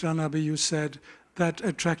 Mr. Annabi, you said that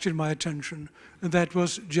attracted my attention, and that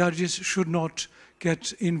was judges should not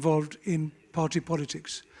get involved in party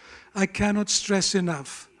politics. I cannot stress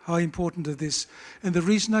enough how important it is. And the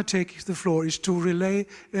reason I take the floor is to relay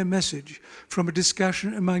a message from a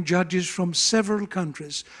discussion among judges from several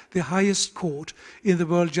countries, the highest court in the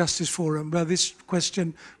World Justice Forum, where this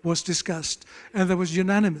question was discussed. And there was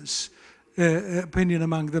unanimous opinion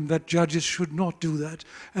among them that judges should not do that.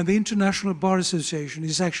 And the International Bar Association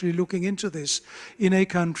is actually looking into this in a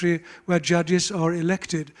country where judges are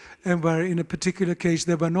elected and where in a particular case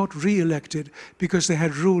they were not re-elected because they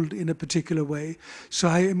had ruled in a particular way. So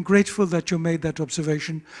I am grateful that you made that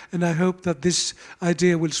observation, and I hope that this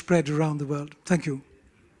idea will spread around the world. Thank you.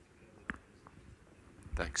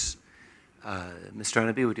 Thanks. Mr.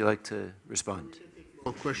 Annabi, would you like to respond?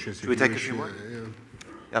 More questions. Should we take a few more?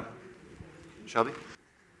 Yep. Shelby?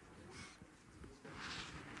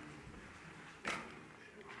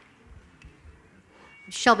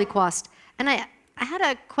 Shelby Quast. And I had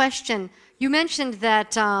a question. You mentioned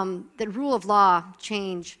that that rule of law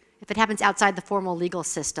change, if it happens outside the formal legal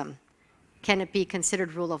system, can it be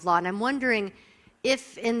considered rule of law? And I'm wondering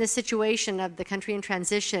if in the situation of the country in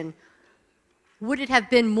transition, would it have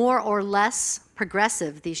been more or less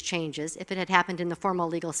progressive, these changes, if it had happened in the formal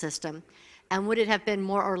legal system? And would it have been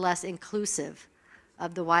more or less inclusive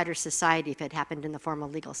of the wider society if it happened in the formal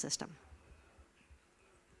legal system?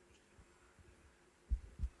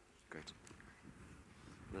 Great.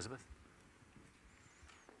 Elizabeth?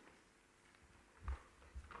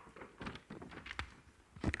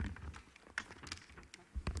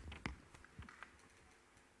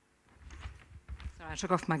 Sorry, I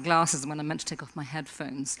took off my glasses when I meant to take off my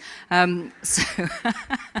headphones.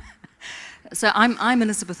 So I'm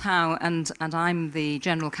Elizabeth Howe, and I'm the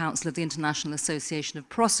General Counsel of the International Association of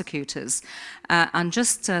Prosecutors. And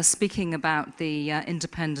just speaking about the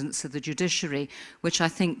independence of the judiciary, which I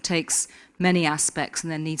think takes many aspects,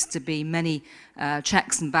 and there needs to be many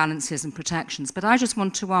checks and balances and protections. But I just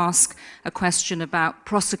want to ask a question about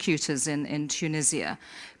prosecutors in Tunisia,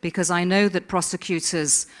 because I know that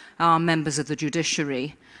prosecutors are members of the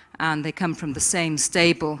judiciary, and they come from the same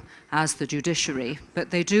stable as the judiciary,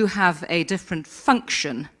 but they do have a different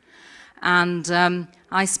function. And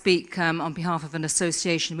I speak on behalf of an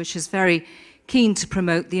association which is very keen to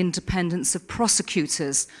promote the independence of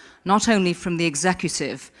prosecutors, not only from the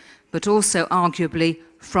executive, but also arguably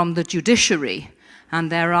from the judiciary.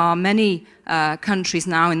 And there are many countries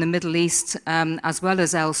now in the Middle East, as well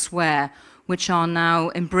as elsewhere, which are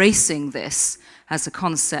now embracing this as a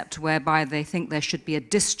concept whereby they think there should be a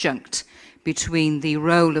disjunct between the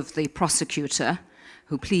role of the prosecutor,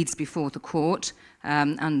 who pleads before the court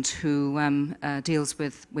and who deals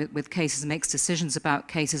with cases and makes decisions about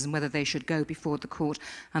cases and whether they should go before the court,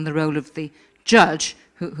 and the role of the judge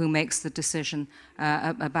who makes the decision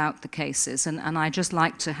about the cases. And I'd just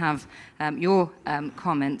like to have your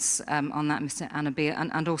comments on that, Mr. Annabi,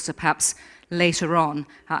 and also perhaps later on,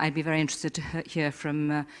 I'd be very interested to hear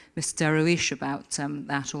from Mr. Derouiche about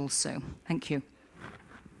that also. Thank you.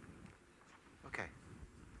 Okay.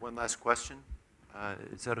 One last question.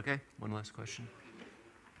 Is that okay? One last question.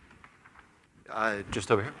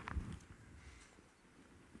 Just over here.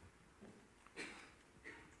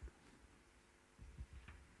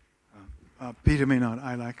 Peter Maynard,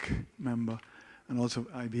 ILAC member, and also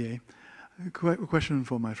IBA. A question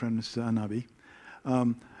for my friend, Mr. Annabi.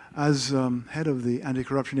 As head of the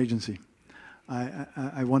Anti-Corruption Agency,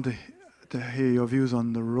 I want to hear your views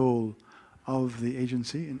on the role of the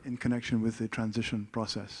agency in connection with the transition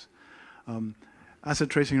process. Asset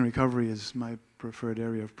tracing and recovery is my preferred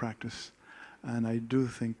area of practice, and I do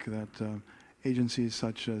think that agencies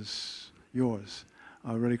such as yours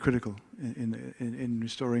are really critical in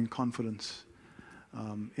restoring confidence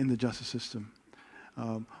in the justice system.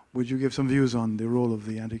 Would you give some views on the role of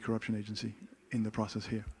the Anti-Corruption Agency in the process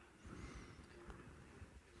here?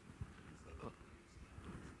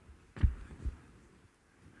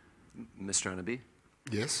 Mr. Annabi?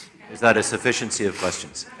 Yes. Is that a sufficiency of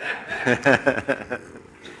questions?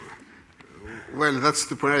 Well, that's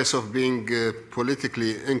the price of being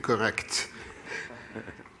politically incorrect.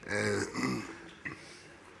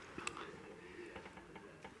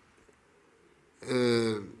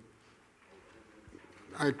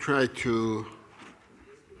 I try to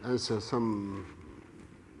answer some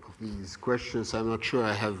of these questions. I'm not sure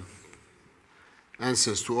I have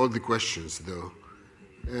answers to all the questions, though.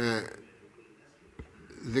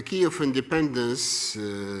 The key of independence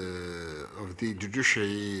of the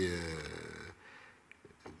judiciary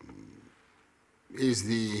is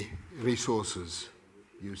the resources,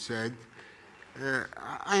 you said.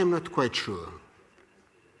 I am not quite sure.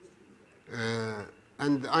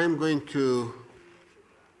 And I'm going to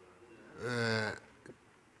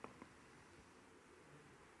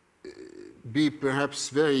be perhaps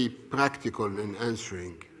very practical in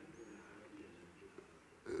answering.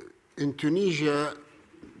 In Tunisia,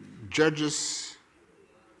 judges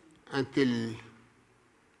until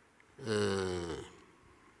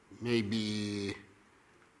maybe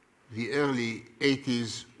the early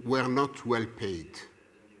 80s were not well paid.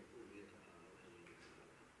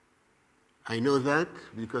 I know that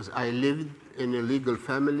because I lived in a legal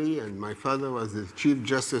family, and my father was the Chief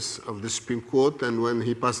Justice of the Supreme Court, and when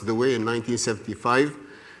he passed away in 1975,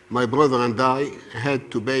 my brother and I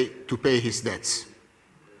had to pay his debts.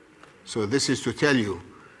 So this is to tell you.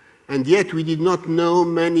 And yet we did not know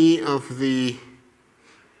many of the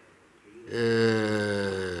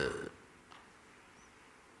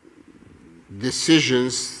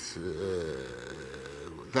decisions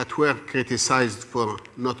that were criticized for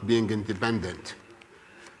not being independent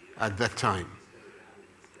at that time.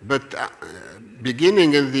 But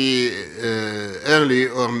beginning in the early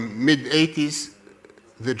or mid-80s,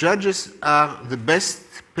 the judges are the best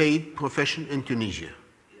paid profession in Tunisia.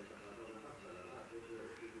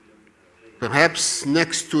 Perhaps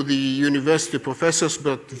next to the university professors,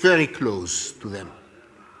 but very close to them.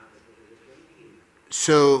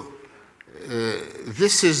 So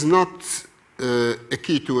this is not a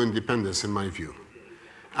key to independence in my view.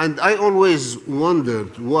 And I always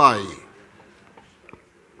wondered why,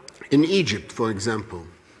 in Egypt, for example,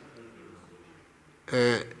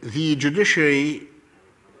 the judiciary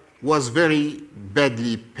was very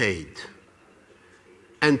badly paid,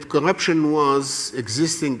 and corruption was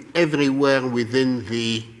existing everywhere within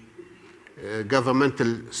the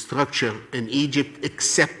governmental structure in Egypt,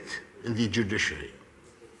 except in the judiciary.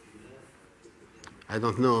 I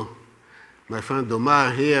don't know, my friend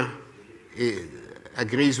Omar here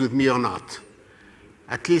agrees with me or not.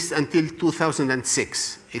 At least until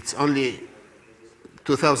 2006. It's only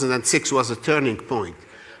 2006 was a turning point.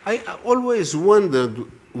 I always wondered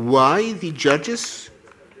why the judges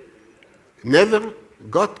never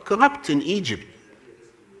got corrupt in Egypt.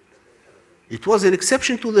 It was an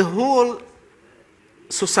exception to the whole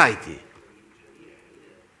society.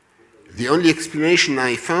 The only explanation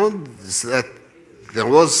I found is that there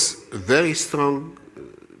was a very strong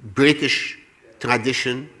British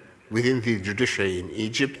tradition within the judiciary in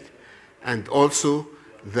Egypt, and also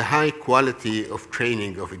the high quality of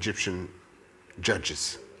training of Egyptian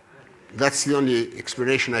judges. That's the only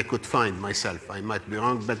explanation I could find myself. I might be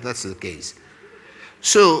wrong, but that's the case.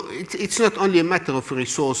 So it's not only a matter of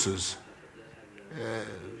resources.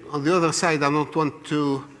 On the other side, I don't want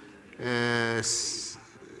to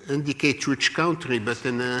indicate which country, but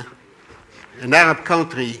in an Arab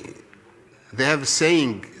country, they have a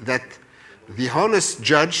saying that the honest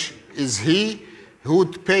judge is he who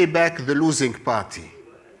would pay back the losing party.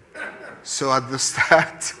 So at the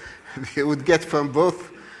start, they would get from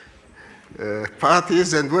both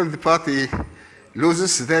parties, and when the party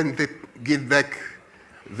loses, then they give back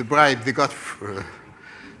the bribe they got.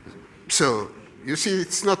 So you see,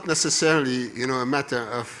 it's not necessarily, a matter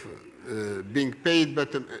of being paid,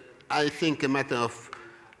 but I think a matter of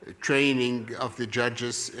training of the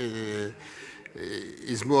judges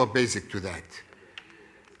is more basic to that.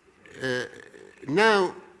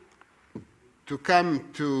 Now, to come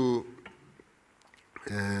to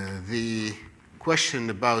the question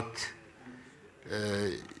about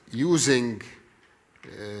using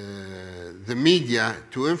the media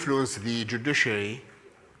to influence the judiciary,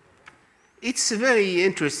 it's a very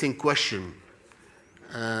interesting question.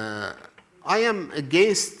 I am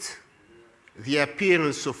against the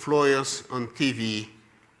appearance of lawyers on TV,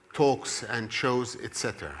 talks and shows,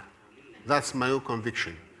 etc. That's my own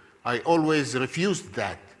conviction. I always refused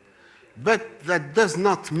that. But that does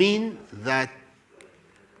not mean that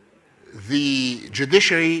the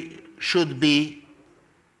judiciary should be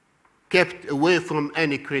kept away from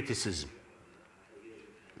any criticism.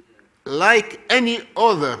 Like any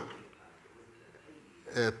other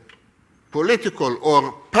political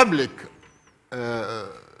or public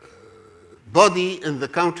body in the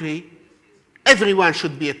country, everyone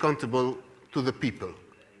should be accountable to the people.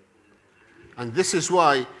 And this is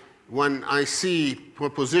why when I see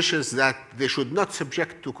propositions that they should not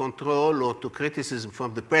subject to control or to criticism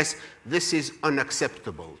from the press, this is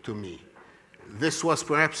unacceptable to me. This was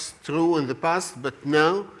perhaps true in the past, but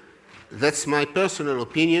now, that's my personal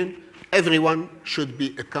opinion, everyone should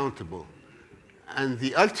be accountable. And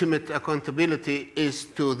the ultimate accountability is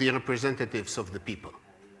to the representatives of the people.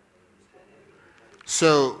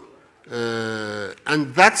 So,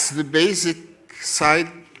 and that's the basic side,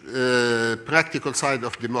 practical side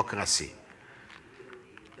of democracy.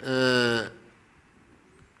 And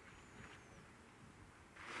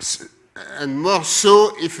more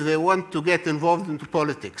so if they want to get involved into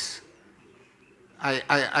politics.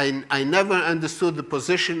 I never understood the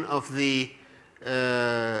position of the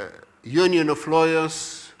Union of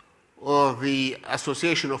Lawyers or the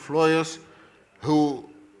Association of Lawyers who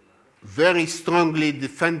very strongly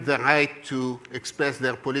defend the right to express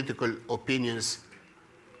their political opinions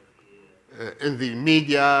in the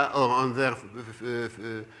media or on their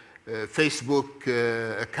Facebook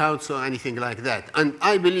accounts or anything like that. And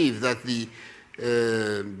I believe that the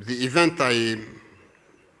event I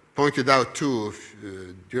pointed out to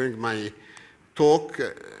during my talk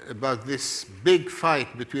about this big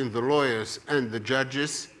fight between the lawyers and the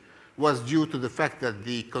judges was due to the fact that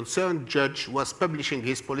the concerned judge was publishing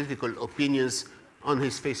his political opinions on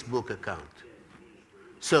his Facebook account.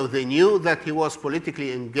 So they knew that he was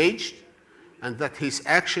politically engaged and that his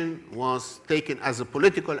action was taken as a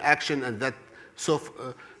political action, and that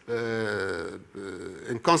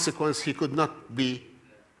in consequence he could not be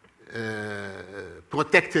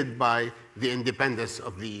protected by the independence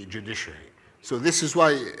of the judiciary. So this is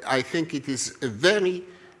why I think it is a very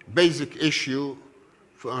basic issue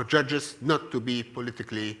for our judges not to be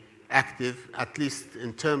politically active, at least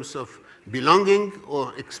in terms of belonging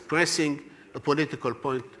or expressing a political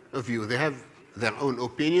point of view. They have their own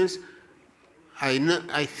opinions.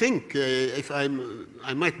 I think, I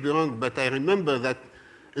might be wrong, but I remember that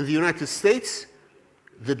in the United States,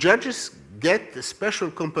 the judges get a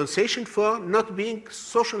special compensation for not being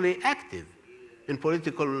socially active in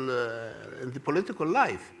the political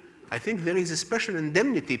life. I think there is a special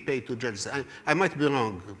indemnity paid to judges. I might be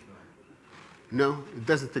wrong. No, it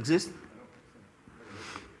doesn't exist?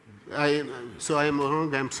 So I am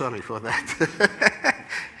wrong, I'm sorry for that.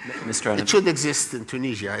 Mr. Annabi, it should exist in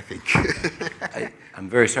Tunisia, I think. I'm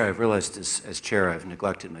very sorry. I've realized as chair I've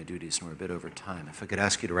neglected my duties and we're a bit over time. If I could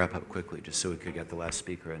ask you to wrap up quickly just so we could get the last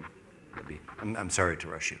speaker in. I'm sorry to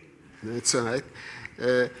rush you. It's all right.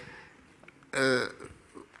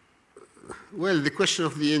 Well, the question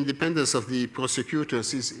of the independence of the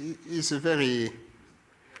prosecutors is a very,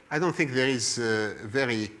 I don't think there is a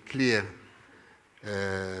very clear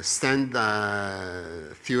stand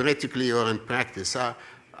theoretically or in practice.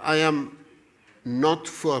 I am not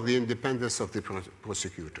for the independence of the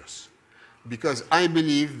prosecutors because I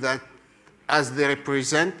believe that as they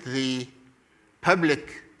represent the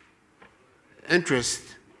public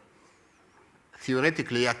interest,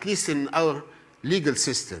 theoretically, at least in our legal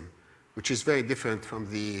system, which is very different from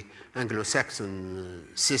the Anglo-Saxon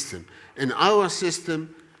system. In our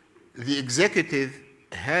system, the executive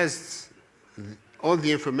has all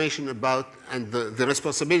the information about and the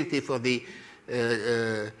responsibility for the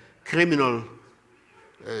criminal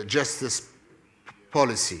justice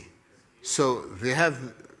policy. So they have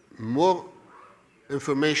more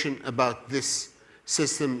information about this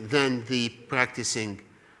system than the practicing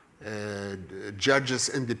judges,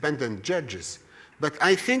 independent judges. But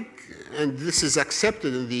I think, and this is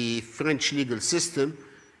accepted in the French legal system,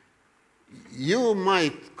 you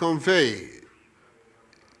might convey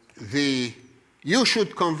you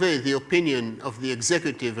should convey the opinion of the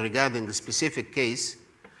executive regarding a specific case,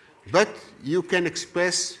 but you can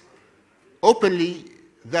express openly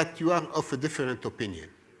that you are of a different opinion.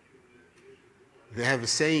 They have a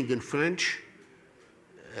saying in French,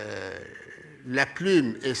 la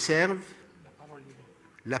plume est serve,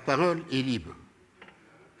 la parole est libre.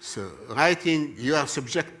 So writing, you are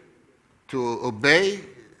subject to obey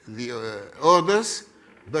the orders,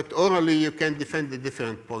 but orally you can defend a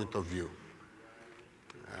different point of view.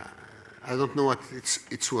 I don't know what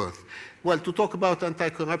it's worth. Well, to talk about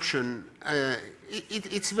anti-corruption,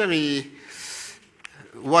 it's a very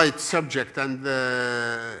wide subject, and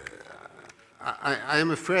I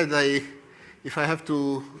am afraid if I have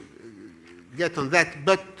to get on that,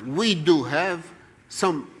 but we do have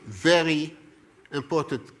some very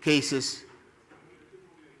important cases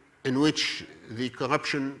in which the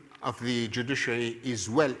corruption of the judiciary is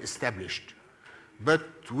well established. But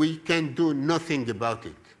we can do nothing about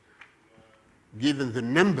it, given the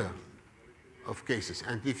number of cases.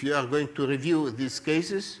 And if you are going to review these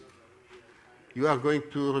cases, you are going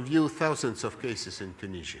to review thousands of cases in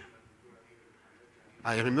Tunisia.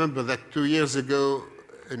 I remember that 2 years ago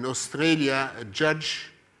in Australia, a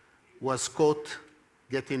judge was caught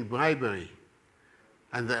getting bribery.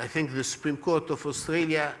 And I think the Supreme Court of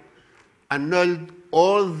Australia annulled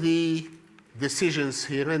all the decisions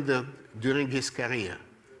he rendered during his career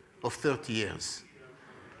of 30 years.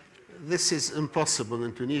 This is impossible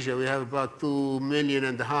in Tunisia. We have about 2.5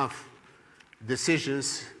 million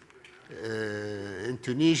decisions in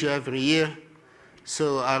Tunisia every year.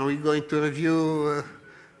 So are we going to review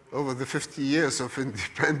over the 50 years of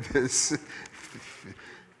independence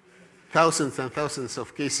thousands and thousands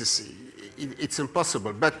of cases? It's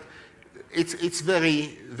impossible. But it's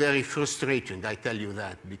very, very frustrating, I tell you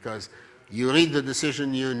that, because you read the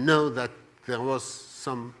decision, you know that there was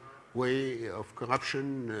some way of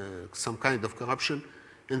corruption, some kind of corruption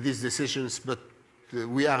in these decisions, but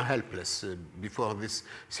we are helpless before this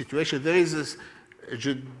situation. There is a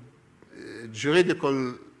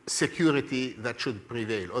juridical security that should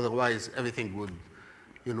prevail. Otherwise, everything would,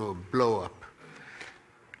 blow up.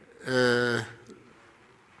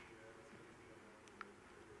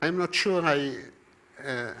 I'm not sure I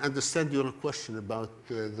understand your question about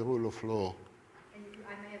the rule of law. And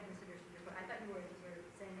I may have misunderstood your question. I thought you were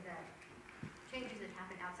saying that changes that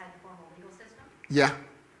happen outside the formal legal system? Yeah.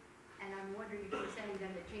 And I'm wondering if you were saying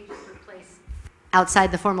then that changes took place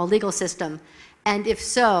outside the formal legal system. And if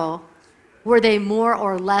so, were they more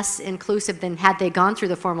or less inclusive than had they gone through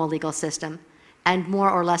the formal legal system, and more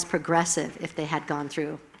or less progressive if they had gone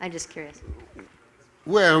through? I'm just curious.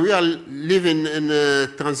 Well, we are living in a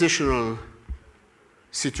transitional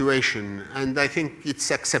situation, and I think it's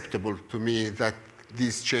acceptable to me that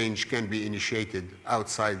this change can be initiated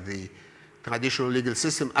outside the traditional legal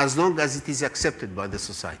system as long as it is accepted by the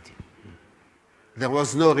society. There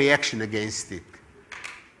was no reaction against it.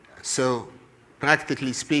 So,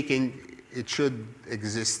 practically speaking, it should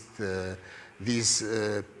exist, these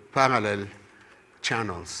parallel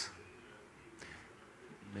channels.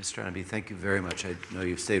 Mr. Annabi, thank you very much. I know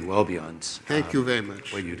you've stayed well beyond Thank you very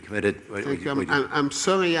much. what you'd committed. I'm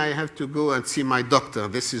sorry I have to go and see my doctor.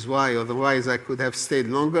 This is why, otherwise I could have stayed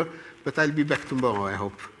longer, but I'll be back tomorrow, I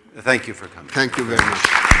hope. Thank you for coming. Thank you very much.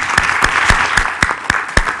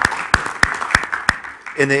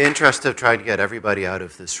 In the interest of trying to get everybody out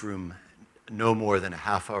of this room no more than a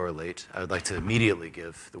half hour late, I would like to immediately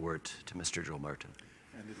give the word to Mr. Joel Martin.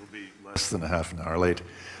 And it'll be less than a half an hour late.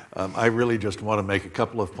 I really just want to make a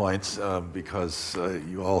couple of points because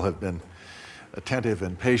you all have been attentive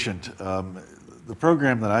and patient. The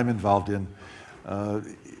program that I'm involved in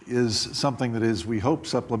is something that is, we hope,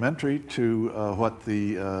 supplementary to what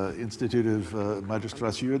the Institut of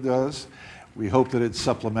Magistrature does. We hope that it's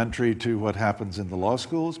supplementary to what happens in the law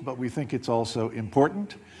schools, but we think it's also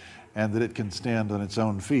important and that it can stand on its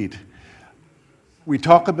own feet. We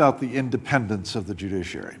talk about the independence of the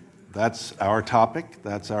judiciary. That's our topic,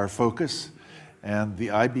 that's our focus, and the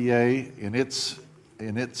IBA in its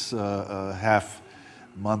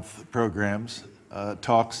half-month programs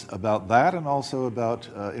talks about that and also about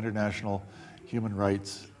international human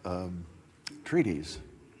rights treaties.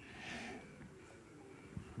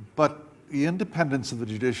 But the independence of the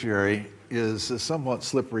judiciary is a somewhat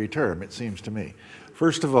slippery term, it seems to me.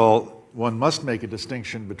 First of all, one must make a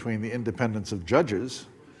distinction between the independence of judges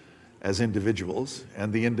as individuals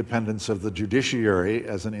and the independence of the judiciary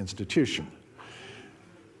as an institution.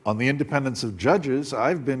 On the independence of judges,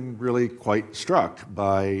 I've been really quite struck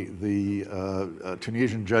by the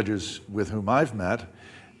Tunisian judges with whom I've met,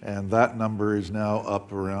 and that number is now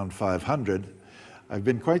up around 500. I've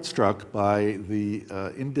been quite struck by the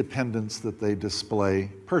independence that they display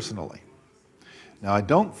personally. Now, I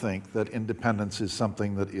don't think that independence is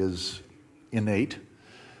something that is innate,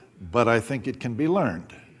 but I think it can be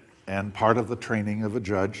learned. And part of the training of a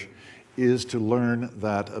judge is to learn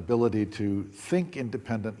that ability to think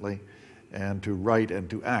independently and to write and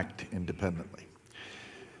to act independently.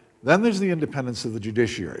 Then there's the independence of the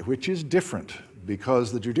judiciary, which is different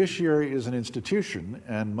because the judiciary is an institution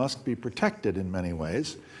and must be protected in many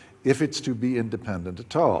ways if it's to be independent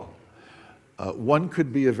at all. One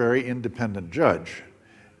could be a very independent judge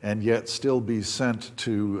and yet still be sent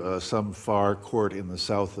to some far court in the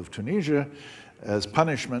south of Tunisia as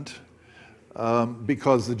punishment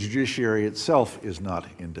because the judiciary itself is not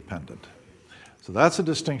independent. So that's a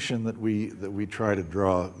distinction that we try to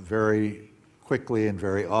draw very quickly and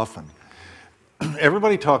very often.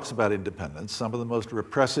 Everybody talks about independence. Some of the most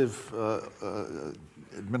repressive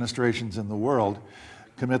administrations in the world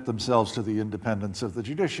commit themselves to the independence of the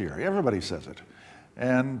judiciary. Everybody says it.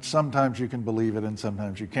 And sometimes you can believe it and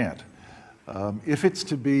sometimes you can't. If it's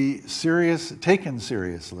to be taken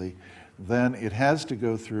seriously, then it has to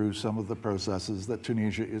go through some of the processes that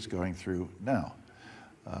Tunisia is going through now.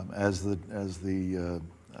 As the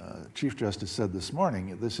Chief Justice said this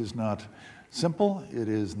morning, this is not simple, it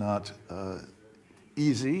is not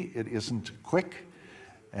easy, it isn't quick,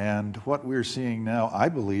 and what we're seeing now, I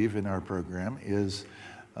believe, in our program is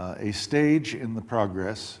a stage in the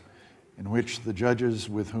progress in which the judges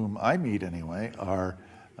with whom I meet anyway are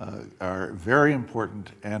very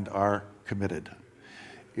important and are committed.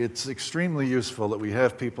 It's extremely useful that we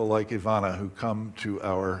have people like Ivana who come to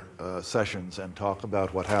our sessions and talk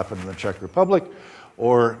about what happened in the Czech Republic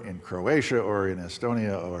or in Croatia or in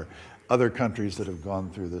Estonia or other countries that have gone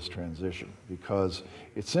through this transition, because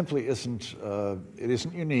it simply isn't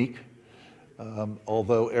unique,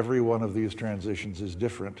 although every one of these transitions is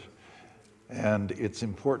different. And it's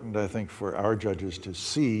important, I think, for our judges to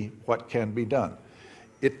see what can be done.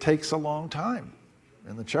 It takes a long time.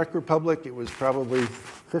 In the Czech Republic, it was probably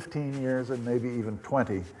 15 years and maybe even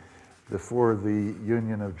 20 before the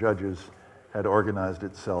Union of Judges had organized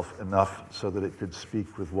itself enough so that it could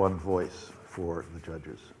speak with one voice for the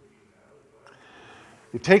judges.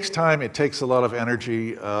 It takes time, it takes a lot of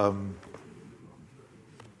energy.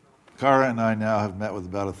 Cara and I now have met with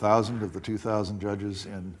about 1,000 of the 2,000 judges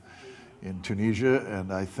in Tunisia,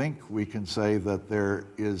 and I think we can say that there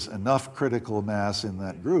is enough critical mass in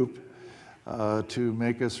that group to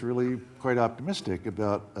make us really quite optimistic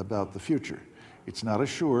about the future. It's not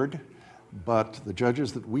assured, but the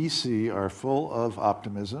judges that we see are full of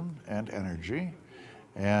optimism and energy,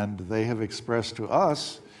 and they have expressed to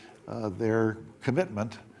us their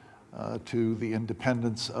commitment to the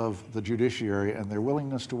independence of the judiciary and their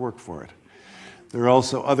willingness to work for it. There are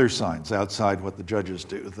also other signs outside what the judges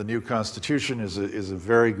do. The new constitution is a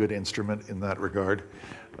very good instrument in that regard.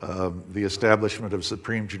 The establishment of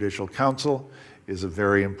Supreme Judicial Council is a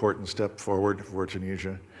very important step forward for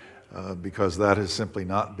Tunisia because that has simply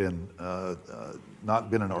not been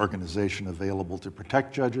an organization available to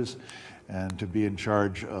protect judges and to be in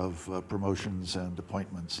charge of promotions and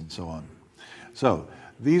appointments and so on. So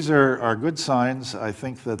these are good signs. I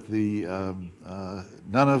think that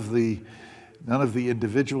none of the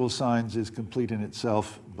individual signs is complete in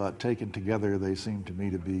itself, but taken together, they seem to me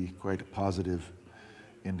to be quite positive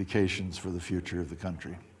indications for the future of the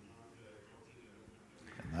country.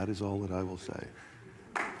 And that is all that I will say.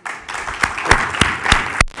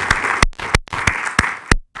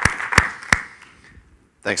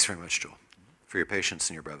 Thanks very much, Joel, for your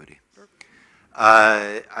patience and your brevity.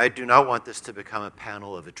 I do not want this to become a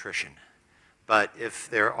panel of attrition. But if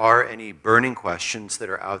there are any burning questions that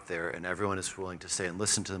are out there and everyone is willing to stay and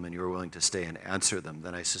listen to them and you're willing to stay and answer them,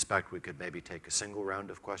 then I suspect we could maybe take a single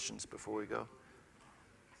round of questions before we go.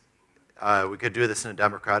 We could do this in a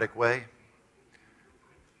democratic way.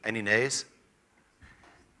 Any nays?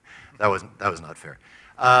 That was not fair.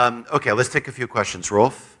 Okay, let's take a few questions.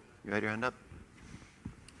 Rolf, you had your hand up?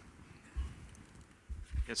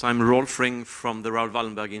 Yes, I'm Rolf Ring from the Raoul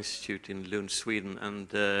Wallenberg Institute in Lund, Sweden, and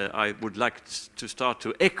I would like to start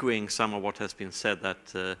to echoing some of what has been said,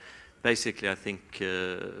 that basically I think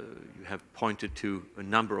you have pointed to a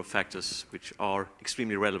number of factors which are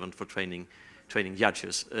extremely relevant for training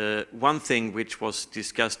judges. One thing which was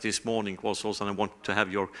discussed this morning was also, and I want to have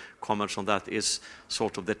your comments on that, is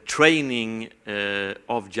sort of the training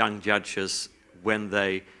of young judges when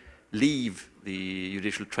they leave the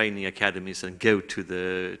judicial training academies and go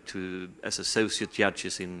as associate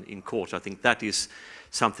judges in court. I think that is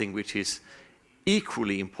something which is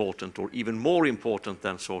equally important or even more important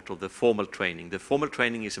than sort of the formal training. The formal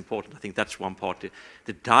training is important. I think that's one part.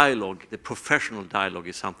 The dialogue, the professional dialogue,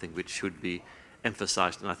 is something which should be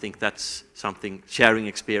emphasized, and I think that's something, sharing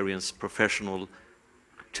experience, professional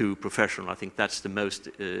to professional. I think that's the most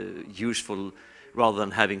useful, rather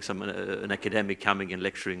than having an academic coming and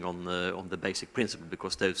lecturing on the basic principle,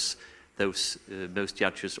 because those most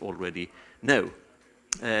judges already know.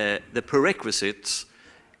 The prerequisites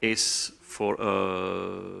is for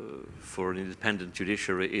an independent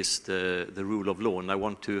judiciary is the rule of law, and I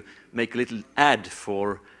want to make a little ad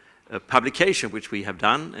for a publication which we have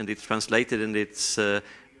done, and it's translated, and it's a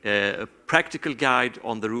practical guide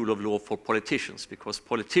on the rule of law for politicians, because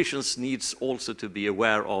politicians needs also to be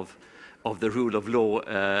aware of the rule of law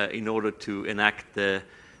in order to enact the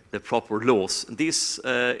proper laws. And this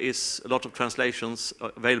is a lot of translations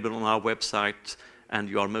available on our website, and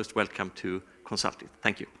you are most welcome to consult it.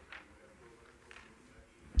 Thank you.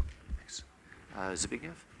 Thanks.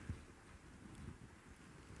 Zbigniew?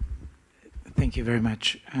 Thank you very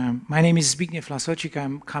much. My name is Zbigniew Lasocik.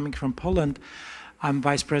 I'm coming from Poland. I'm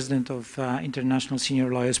Vice President of International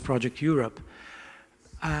Senior Lawyers Project Europe.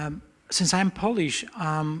 Since I'm Polish,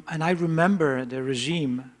 and I remember the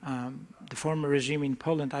regime, the former regime in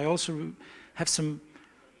Poland, I also have some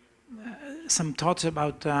thoughts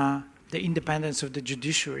about the independence of the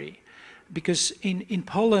judiciary. Because in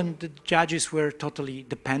Poland, the judges were totally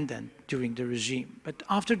dependent during the regime. But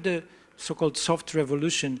after the so-called soft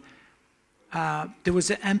revolution, there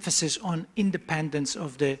was an emphasis on independence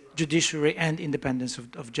of the judiciary and independence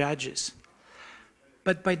of judges.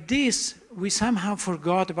 But by this, we somehow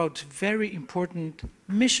forgot about very important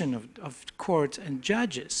mission of courts and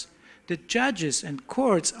judges. The judges and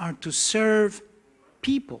courts are to serve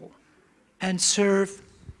people and serve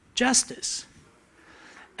justice.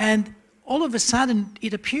 And all of a sudden,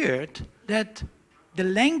 it appeared that the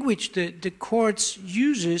language the courts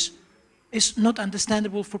uses is not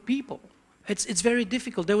understandable for people. It's very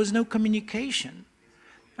difficult. There was no communication.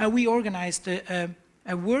 We organized a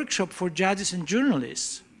workshop for judges and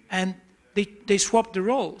journalists, and they swapped the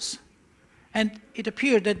roles. And it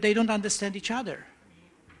appeared that they don't understand each other.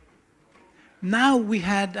 Now we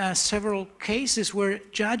had several cases where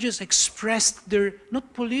judges expressed their,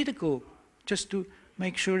 not political, just to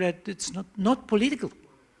make sure that it's not political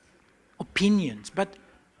opinions, but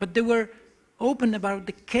they were open about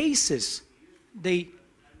the cases they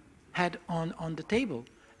had on the table.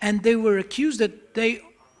 And they were accused that they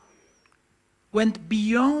went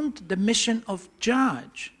beyond the mission of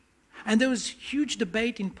judge. And there was huge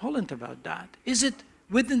debate in Poland about that. Is it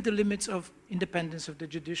within the limits of independence of the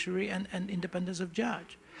judiciary and independence of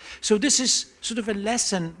judge? So this is sort of a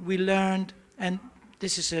lesson we learned, and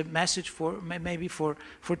this is a message for maybe for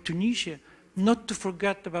Tunisia, not to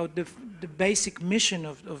forget about the basic mission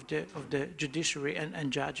of the judiciary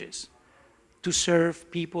and judges, to serve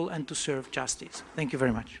people and to serve justice. Thank you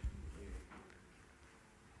very much.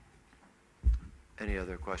 Any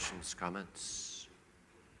other questions, comments?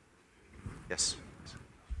 Yes.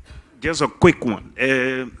 Just a quick one.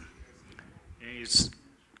 It's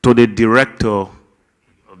to the director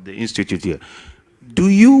of the institute here. Do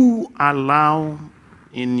you allow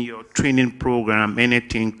in your training program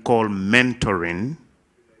anything called mentoring,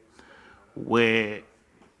 where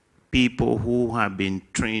people who have been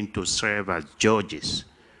trained to serve as judges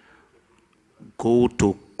go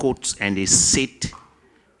to courts and they sit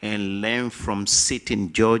and learn from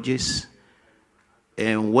sitting judges?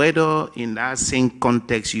 And whether in that same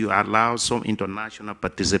context you allow some international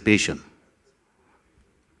participation?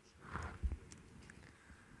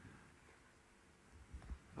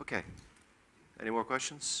 Okay. Any more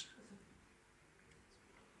questions?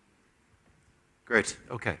 Great.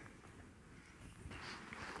 Okay.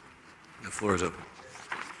 The floor is open.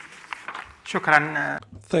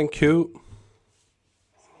 Thank you.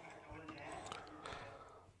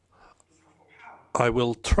 I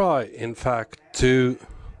will try, in fact, to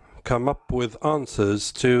come up with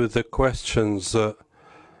answers to the questions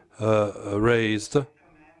raised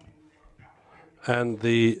and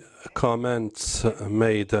the comments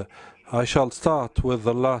made. I shall start with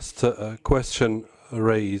the last question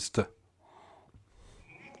raised.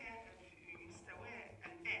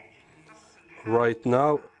 Right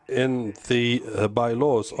now, in the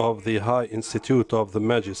bylaws of the High Institute of the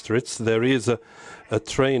Magistrates, there is a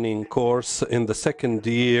training course in the second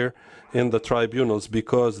year in the tribunals,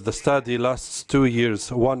 because the study lasts 2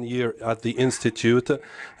 years, 1 year at the institute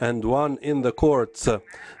and 1 in the courts,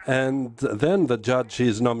 and then the judge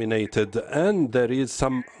is nominated, and there is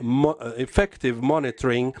some effective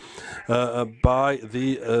monitoring by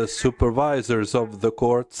the supervisors of the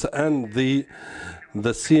courts and the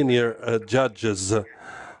senior judges.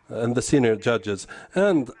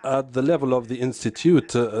 And at the level of the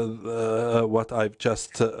institute, what I've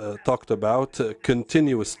just talked about,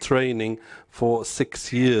 continuous training for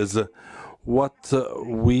 6 years. What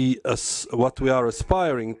we are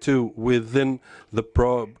aspiring to within the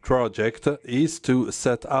project is to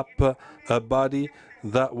set up a body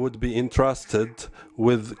that would be entrusted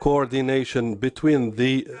with coordination between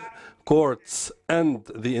the courts and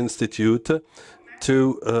the institute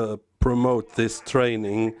to promote this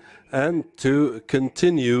training and to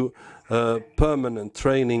continue permanent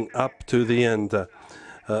training up to the end.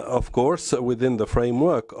 Of course, within the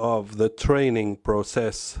framework of the training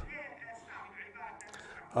process.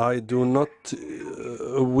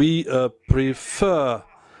 We prefer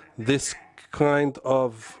this kind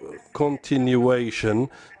of continuation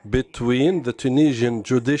between the Tunisian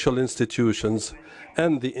judicial institutions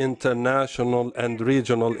and the international and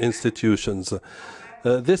regional institutions.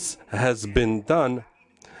 This has been done,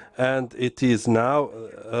 and it is now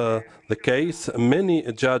the case.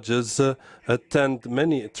 Many judges attend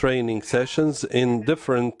many training sessions in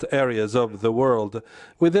different areas of the world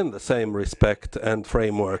within the same respect and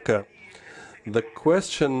framework. The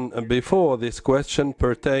question before this question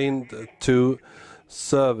pertained to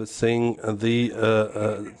servicing the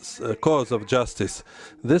cause of justice.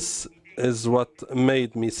 This is what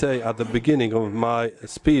made me say at the beginning of my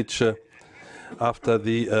speech, after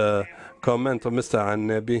the comment of Mr.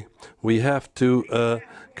 Annabi, we have to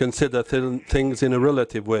consider things in a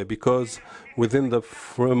relative way, because within the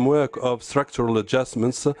framework of structural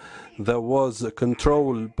adjustments, there was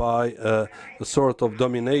control by a sort of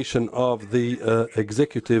domination of the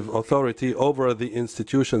executive authority over the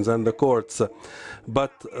institutions and the courts.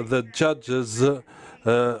 But the judges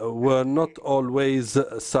were not always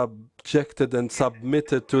subjected and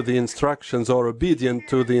submitted to the instructions or obedient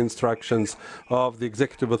to the instructions of the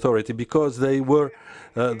executive authority, because they were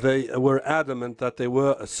adamant that they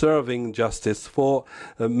were serving justice for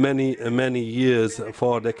many years,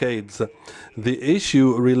 for decades. The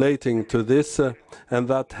issue relating to this, and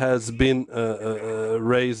that has been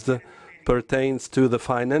raised, pertains to the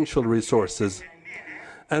financial resources.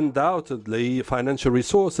 Undoubtedly, financial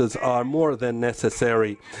resources are more than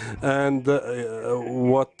necessary, and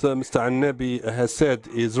what Mr. Annabi has said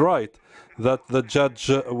is right, that the judge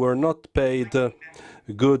were not paid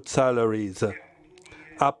good salaries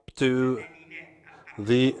up to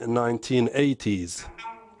the 1980s.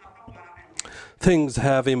 Things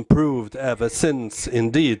have improved ever since,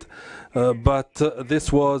 indeed, but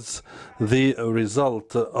this was the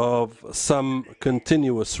result of some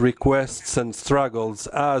continuous requests and struggles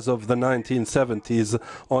as of the 1970s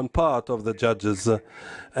on part of the judges,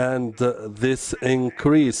 and this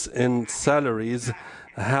increase in salaries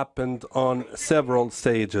happened on several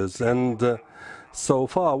stages. And so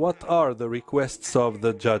far, what are the requests of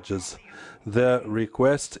the judges? Their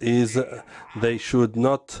request is they should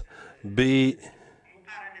not be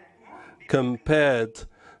compared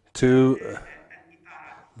to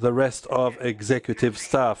the rest of executive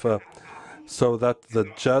staff, so that the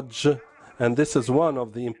judge, and this is one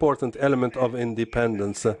of the important elements of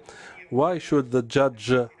independence, why should the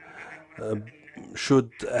judge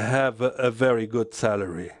should have a very good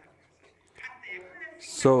salary?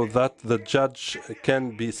 So that the judge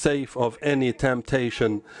can be safe of any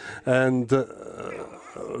temptation. And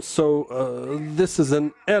this is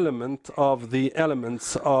an element of the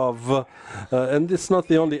elements of, and it's not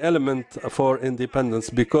the only element for independence,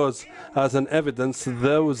 because as an evidence,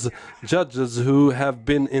 those judges who have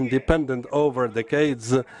been independent over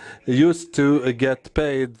decades used to get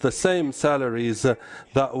paid the same salaries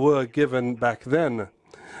that were given back then.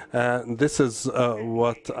 This is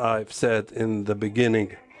what I've said in the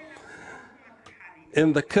beginning.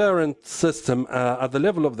 In the current system, at the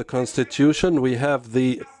level of the Constitution, we have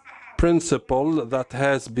the principle that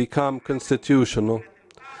has become constitutional: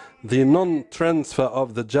 the non-transfer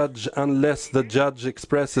of the judge unless the judge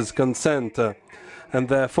expresses consent. And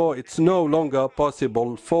therefore it's no longer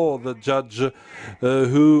possible for the judge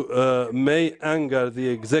who may anger the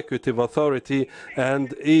executive authority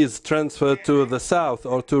and is transferred to the south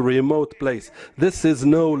or to a remote place. This is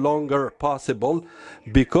no longer possible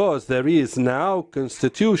because there is now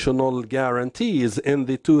constitutional guarantees in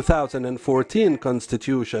the 2014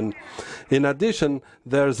 Constitution. In addition,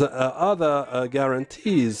 there's other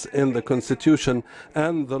guarantees in the Constitution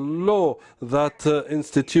and the law that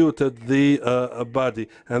instituted the body,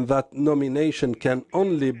 and that nomination can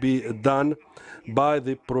only be done by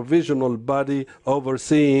the provisional body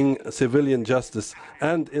overseeing civilian justice,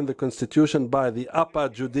 and in the Constitution by the Upper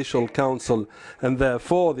Judicial Council, and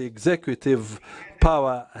therefore the executive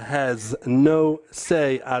power has no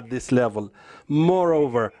say at this level.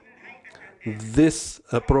 Moreover, this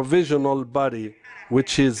provisional body,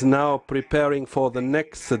 which is now preparing for the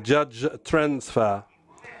next judge transfer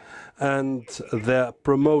and their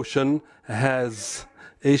promotion, has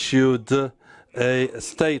issued a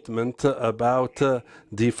statement about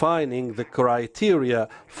defining the criteria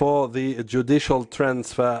for the judicial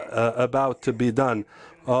transfer about to be done,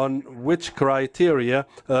 on which criteria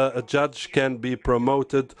a judge can be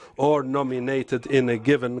promoted or nominated in a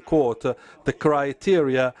given court. The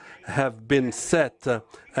criteria have been set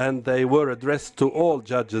and they were addressed to all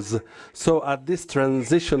judges. So at this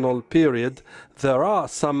transitional period, there are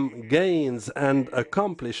some gains and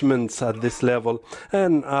accomplishments at this level.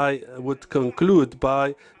 And I would conclude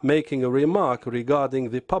by making a remark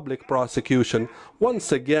regarding the public prosecution.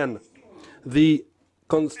 Once again, the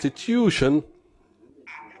Constitution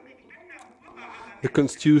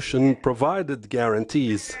provided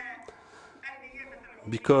guarantees,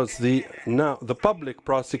 because the public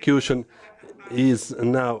prosecution is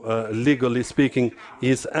now, legally speaking,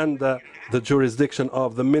 is under the jurisdiction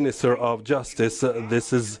of the Minister of Justice.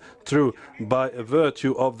 This is true by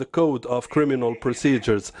virtue of the Code of Criminal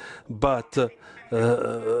Procedures. But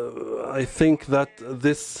I think that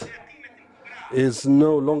this is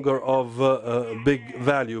no longer of big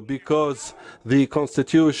value, because the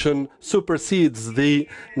Constitution supersedes the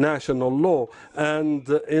national law, and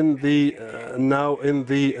in the now in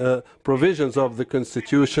the provisions of the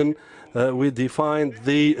Constitution we defined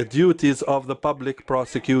the duties of the public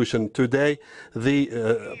prosecution. Today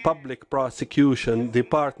the public prosecution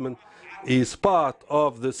department is part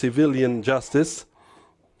of the civilian justice.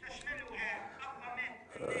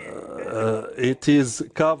 it is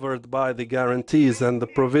covered by the guarantees and the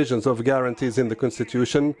provisions of guarantees in the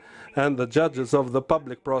Constitution, and the judges of the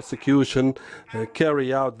public prosecution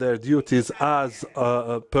carry out their duties as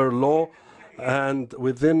per law and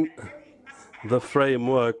within the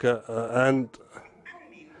framework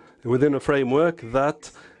within a framework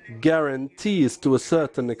that guarantees to a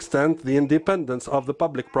certain extent the independence of the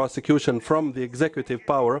public prosecution from the executive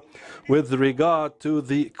power with regard to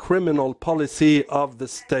the criminal policy of the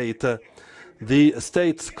state. The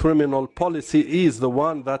state's criminal policy is the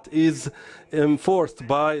one that is enforced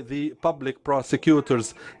by the public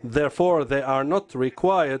prosecutors. Therefore, they are not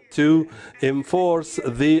required to enforce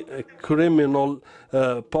the criminal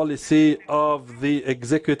policy of the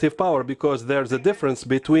executive power, because there's a difference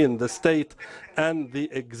between the state and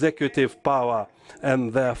the executive power.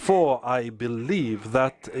 And therefore, I believe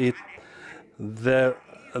that there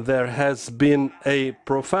has been a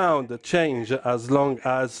profound change as long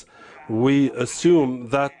as we assume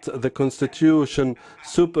that the Constitution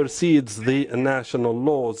supersedes the national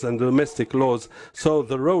laws and domestic laws. So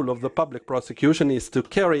the role of the public prosecution is to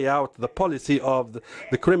carry out the policy of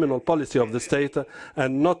the criminal policy of the state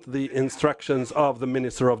and not the instructions of the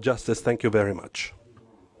Minister of Justice. Thank you very much.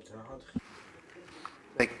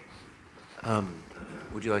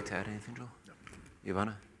 Would you like to add anything, Joel?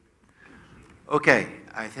 Ivana? Okay,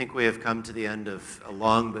 I think we have come to the end of a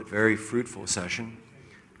long but very fruitful session.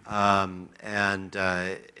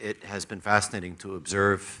 It has been fascinating to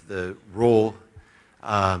observe the role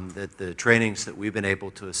that the trainings that we've been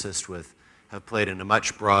able to assist with have played in a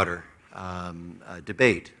much broader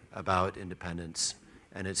debate about independence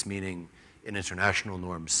and its meaning in international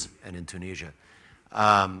norms and in Tunisia.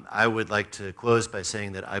 I would like to close by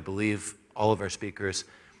saying that I believe all of our speakers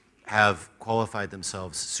have qualified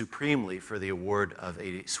themselves supremely for the award of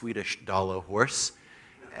a Swedish Dalo horse,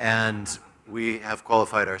 and we have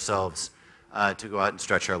qualified ourselves to go out and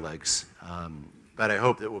stretch our legs. But I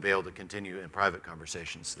hope that we'll be able to continue in private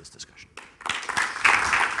conversations this discussion.